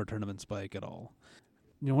hardcore tournament spike at all.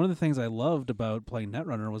 You know, one of the things I loved about playing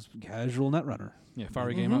Netrunner was casual Netrunner. Yeah,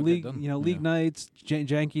 fiery game out, league, get done. you know, league nights,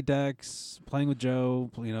 janky decks, playing with Joe,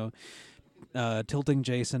 you know. Tilting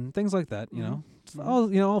Jason, things like that, you know, it's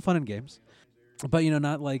all fun and games, but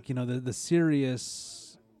not like the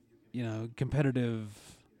serious,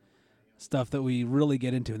 competitive stuff that we really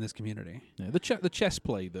get into in this community. Yeah, the chess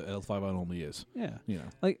play that L5R normally is. Yeah, you know,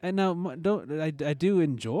 like I do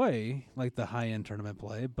enjoy like the high end tournament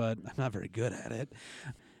play, but I'm not very good at it.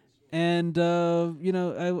 And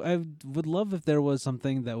I would love if there was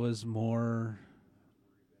something that was more.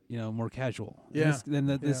 More casual. Yeah. And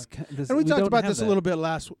we talked about this a little bit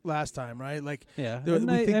last time, right? Like, we think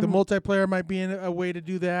the multiplayer might be a way to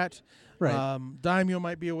do that. Right. Daimyo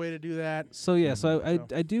might be a way to do that. So yeah,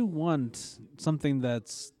 I do want something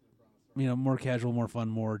that's, more casual, more fun,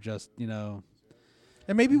 more just, And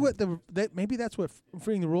maybe maybe that's what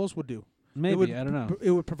freeing the rules would do. Maybe, I don't know.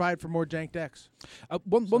 It would provide for more jank decks.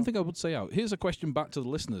 One thing I would say out, here's a question back to the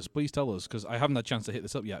listeners. Please tell us, because I haven't had a chance to hit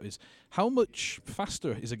this up yet, is how much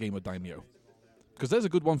faster is a game of Daimyo? Because there's a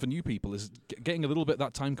good one for new people, is getting a little bit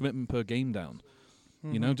that time commitment per game down.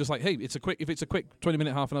 Mm-hmm. You know, just like, hey, if it's a quick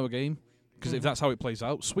 20-minute, half-an-hour game, because if that's how it plays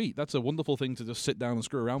out, sweet. That's a wonderful thing to just sit down and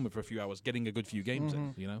screw around with for a few hours, getting a good few games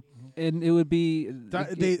in, you know? And it would be...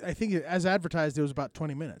 I think as advertised, it was about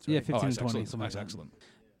 20 minutes, right? Yeah, 15 to 20. That's excellent.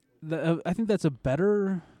 I think that's a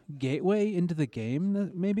better gateway into the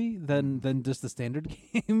game, maybe, than just the standard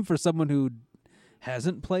game for someone who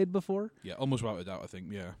hasn't played before. Yeah, almost without a doubt, I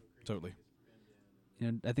think. Yeah, totally.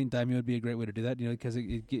 I think Daimyo would be a great way to do that, because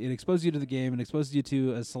it exposes you to the game and exposes you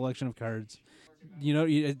to a selection of cards.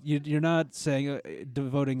 You're not saying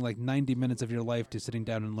devoting like 90 minutes of your life to sitting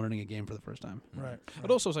down and learning a game for the first time. Right. I'd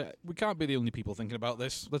also say we can't be the only people thinking about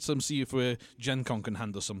this. Let's see if Gen Con can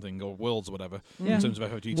hand us something, or Worlds or whatever, in terms of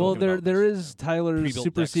FOG. Well, there is Tyler's pre-built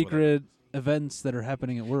super decks, secret events that are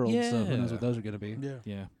happening at Worlds, so who knows what those are going to be.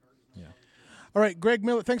 Yeah. All right, Greg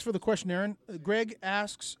Miller, thanks for the question, Aaron. Greg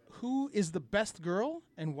asks, who is the best girl,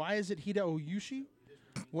 and why is it Hida Oyushi?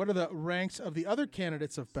 What are the ranks of the other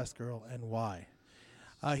candidates of best girl, and why?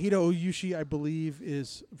 Hida Oyushi, I believe,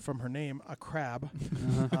 is, from her name, a crab.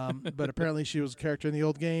 But apparently she was a character in the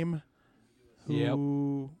old game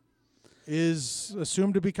who is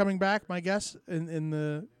assumed to be coming back, my guess, in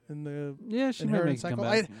the she Inheritance Cycle.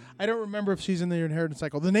 I don't remember if she's in the Inheritance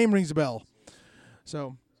Cycle. The name rings a bell.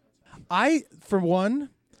 So, for one,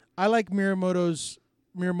 I like Miyamoto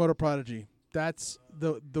Prodigy. That's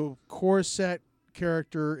the core set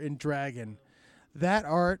character in Dragon. That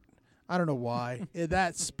art, I don't know why.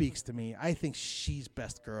 That speaks to me. I think she's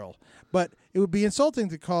best girl. But it would be insulting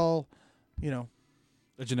to call, a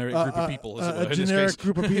generic group of people. A generic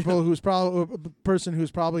group of people who's probably a person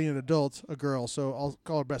who's probably an adult, a girl. So I'll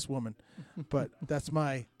call her best woman. But that's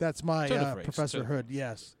my Professor Hood.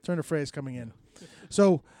 Yes, turn of phrase coming in.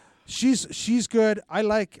 So she's good. I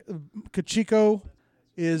like Kachiko.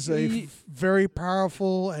 Is a very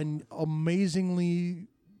powerful and amazingly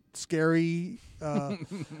scary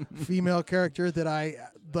female character that I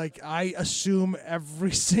assume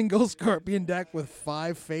every single Scorpion deck with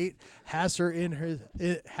 5 Fate has her in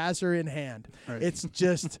hand. Right. It's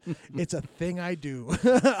just it's a thing I do.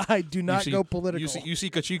 I do not go political. You see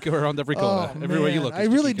Kachiko around every corner, everywhere you look. I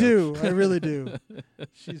really do.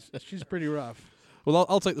 She's pretty rough. Well,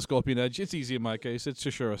 I'll take the Scorpion Edge. It's easy in my case. It's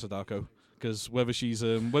Shishiro Sadako. Because whether she's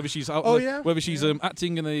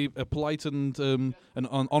acting in a polite and an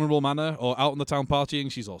honourable manner or out on the town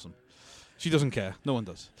partying, she's awesome. She doesn't care. No one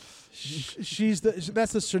does.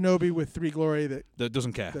 That's the shinobi with 3 glory that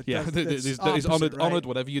doesn't care. That is honored, right? honored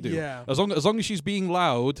whatever you do. Yeah. As long as she's being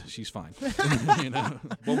loud, she's fine.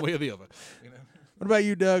 One way or the other. What about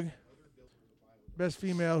you, Doug? Best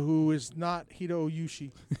female who is not Hito Yushi.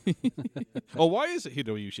 Oh, why is it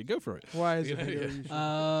Hito Yushi? Go for it. Why is it Hito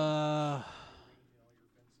Yushi?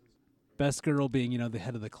 Best girl being, the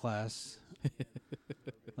head of the class.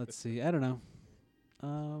 Let's see. I don't know.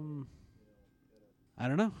 I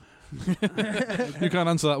don't know. You can't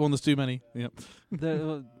answer that one. There's too many. Yep.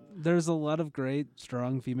 There's a lot of great,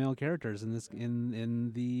 strong female characters in this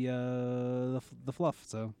in the fluff.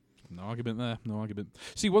 So no argument there. No argument.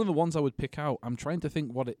 See, one of the ones I would pick out. I'm trying to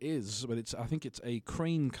think what it is, but I think it's a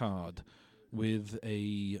crane card with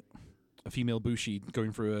a female bushi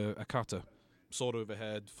going through a kata, sword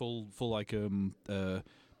overhead, full like Doji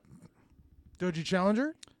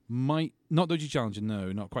Challenger. Not Doji Challenger,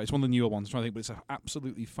 no, not quite. It's one of the newer ones. I'm trying to think, but it's an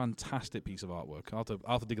absolutely fantastic piece of artwork. I'll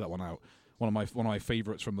have to dig that one out. One of my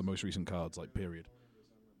favorites from the most recent cards, period.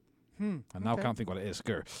 And now I can't think what it is.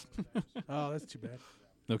 Grr. Oh, that's too bad.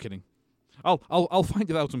 No kidding. I'll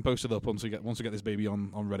find it out and post it up once we get this baby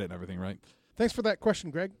on Reddit and everything, right? Thanks for that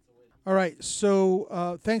question, Greg. All right,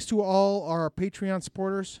 so thanks to all our Patreon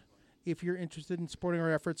supporters. If you're interested in supporting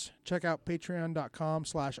our efforts, check out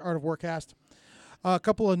patreon.com/artofwarcast. A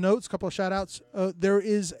couple of notes, couple of shout-outs. There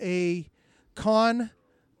is a con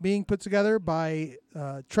being put together by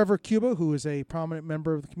Trevor Cuba, who is a prominent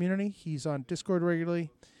member of the community. He's on Discord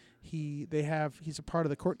regularly. He's a part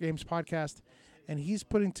of the Court Games podcast, and he's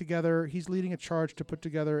leading a charge to put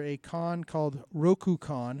together a con called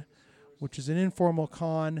RokuCon, which is an informal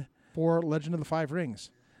con for Legend of the Five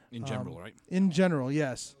Rings. In general, right? In general,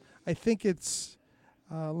 yes. I think it's,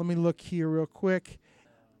 let me look here real quick.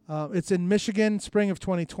 It's in Michigan, spring of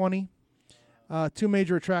 2020. 2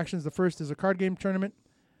 major attractions. The first is a card game tournament,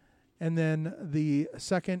 and then the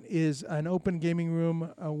second is an open gaming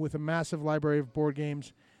room with a massive library of board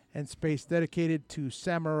games and space dedicated to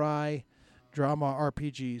samurai drama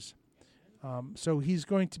RPGs. So he's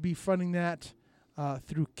going to be funding that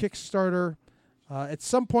through Kickstarter at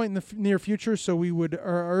some point in the near future. So we would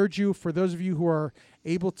urge you, for those of you who are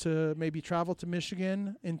able to maybe travel to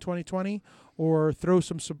Michigan in 2020 or throw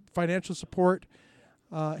some financial support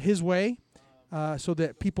his way so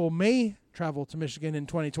that people may travel to Michigan in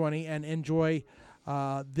 2020 and enjoy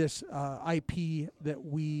this IP that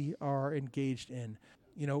we are engaged in.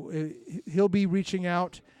 He'll be reaching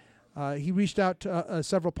out. He reached out to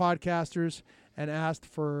several podcasters and asked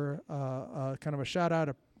for kind of a shout-out,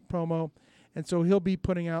 a promo. And so he'll be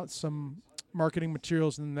putting out some marketing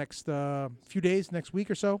materials in the next few days, next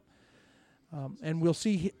week or so. And we'll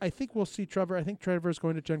see. I think we'll see Trevor. I think Trevor's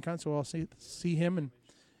going to Gen Con, so I'll see him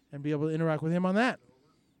and be able to interact with him on that.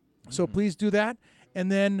 Mm-hmm. So please do that.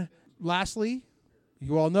 And then lastly,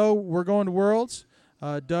 you all know we're going to Worlds.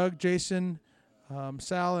 Doug, Jason,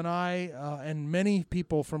 Sal, and I, and many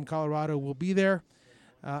people from Colorado will be there.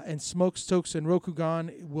 And Smoke, Stokes, and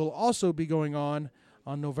RokuCon will also be going on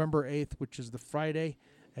November 8th, which is the Friday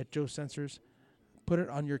at Joe Sensors. Put it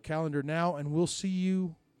on your calendar now, and we'll see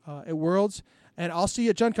you at Worlds. And I'll see you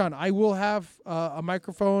at Gen Con. I will have a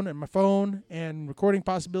microphone and my phone and recording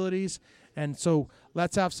possibilities. And so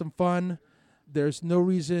let's have some fun. There's no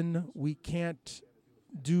reason we can't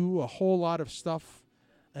do a whole lot of stuff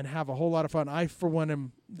and have a whole lot of fun. I, for one,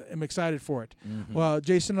 am excited for it. Mm-hmm. Well,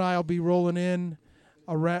 Jason and I will be rolling in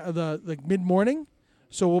around the mid-morning.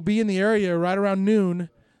 So we'll be in the area right around noon.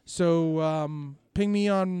 So ping me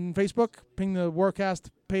on Facebook, ping the Warcast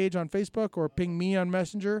page on Facebook, or ping me on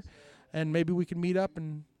Messenger, and maybe we can meet up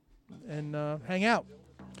and hang out.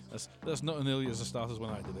 That's not nearly as a start as when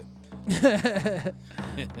I did it.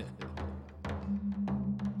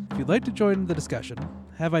 If you'd like to join the discussion,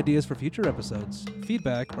 have ideas for future episodes,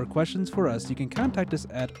 feedback, or questions for us, you can contact us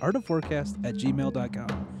at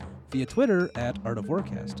artofwarcast@gmail.com, via Twitter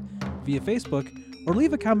 @artofwarcast, via Facebook, or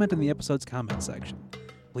leave a comment in the episode's comment section.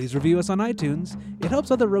 Please review us on iTunes. It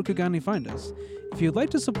helps other Rokugani find us. If you'd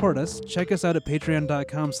like to support us, check us out at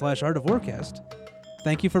patreon.com/artofwarcast.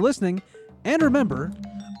 Thank you for listening, and remember,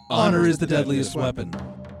 honor is the deadliest weapon.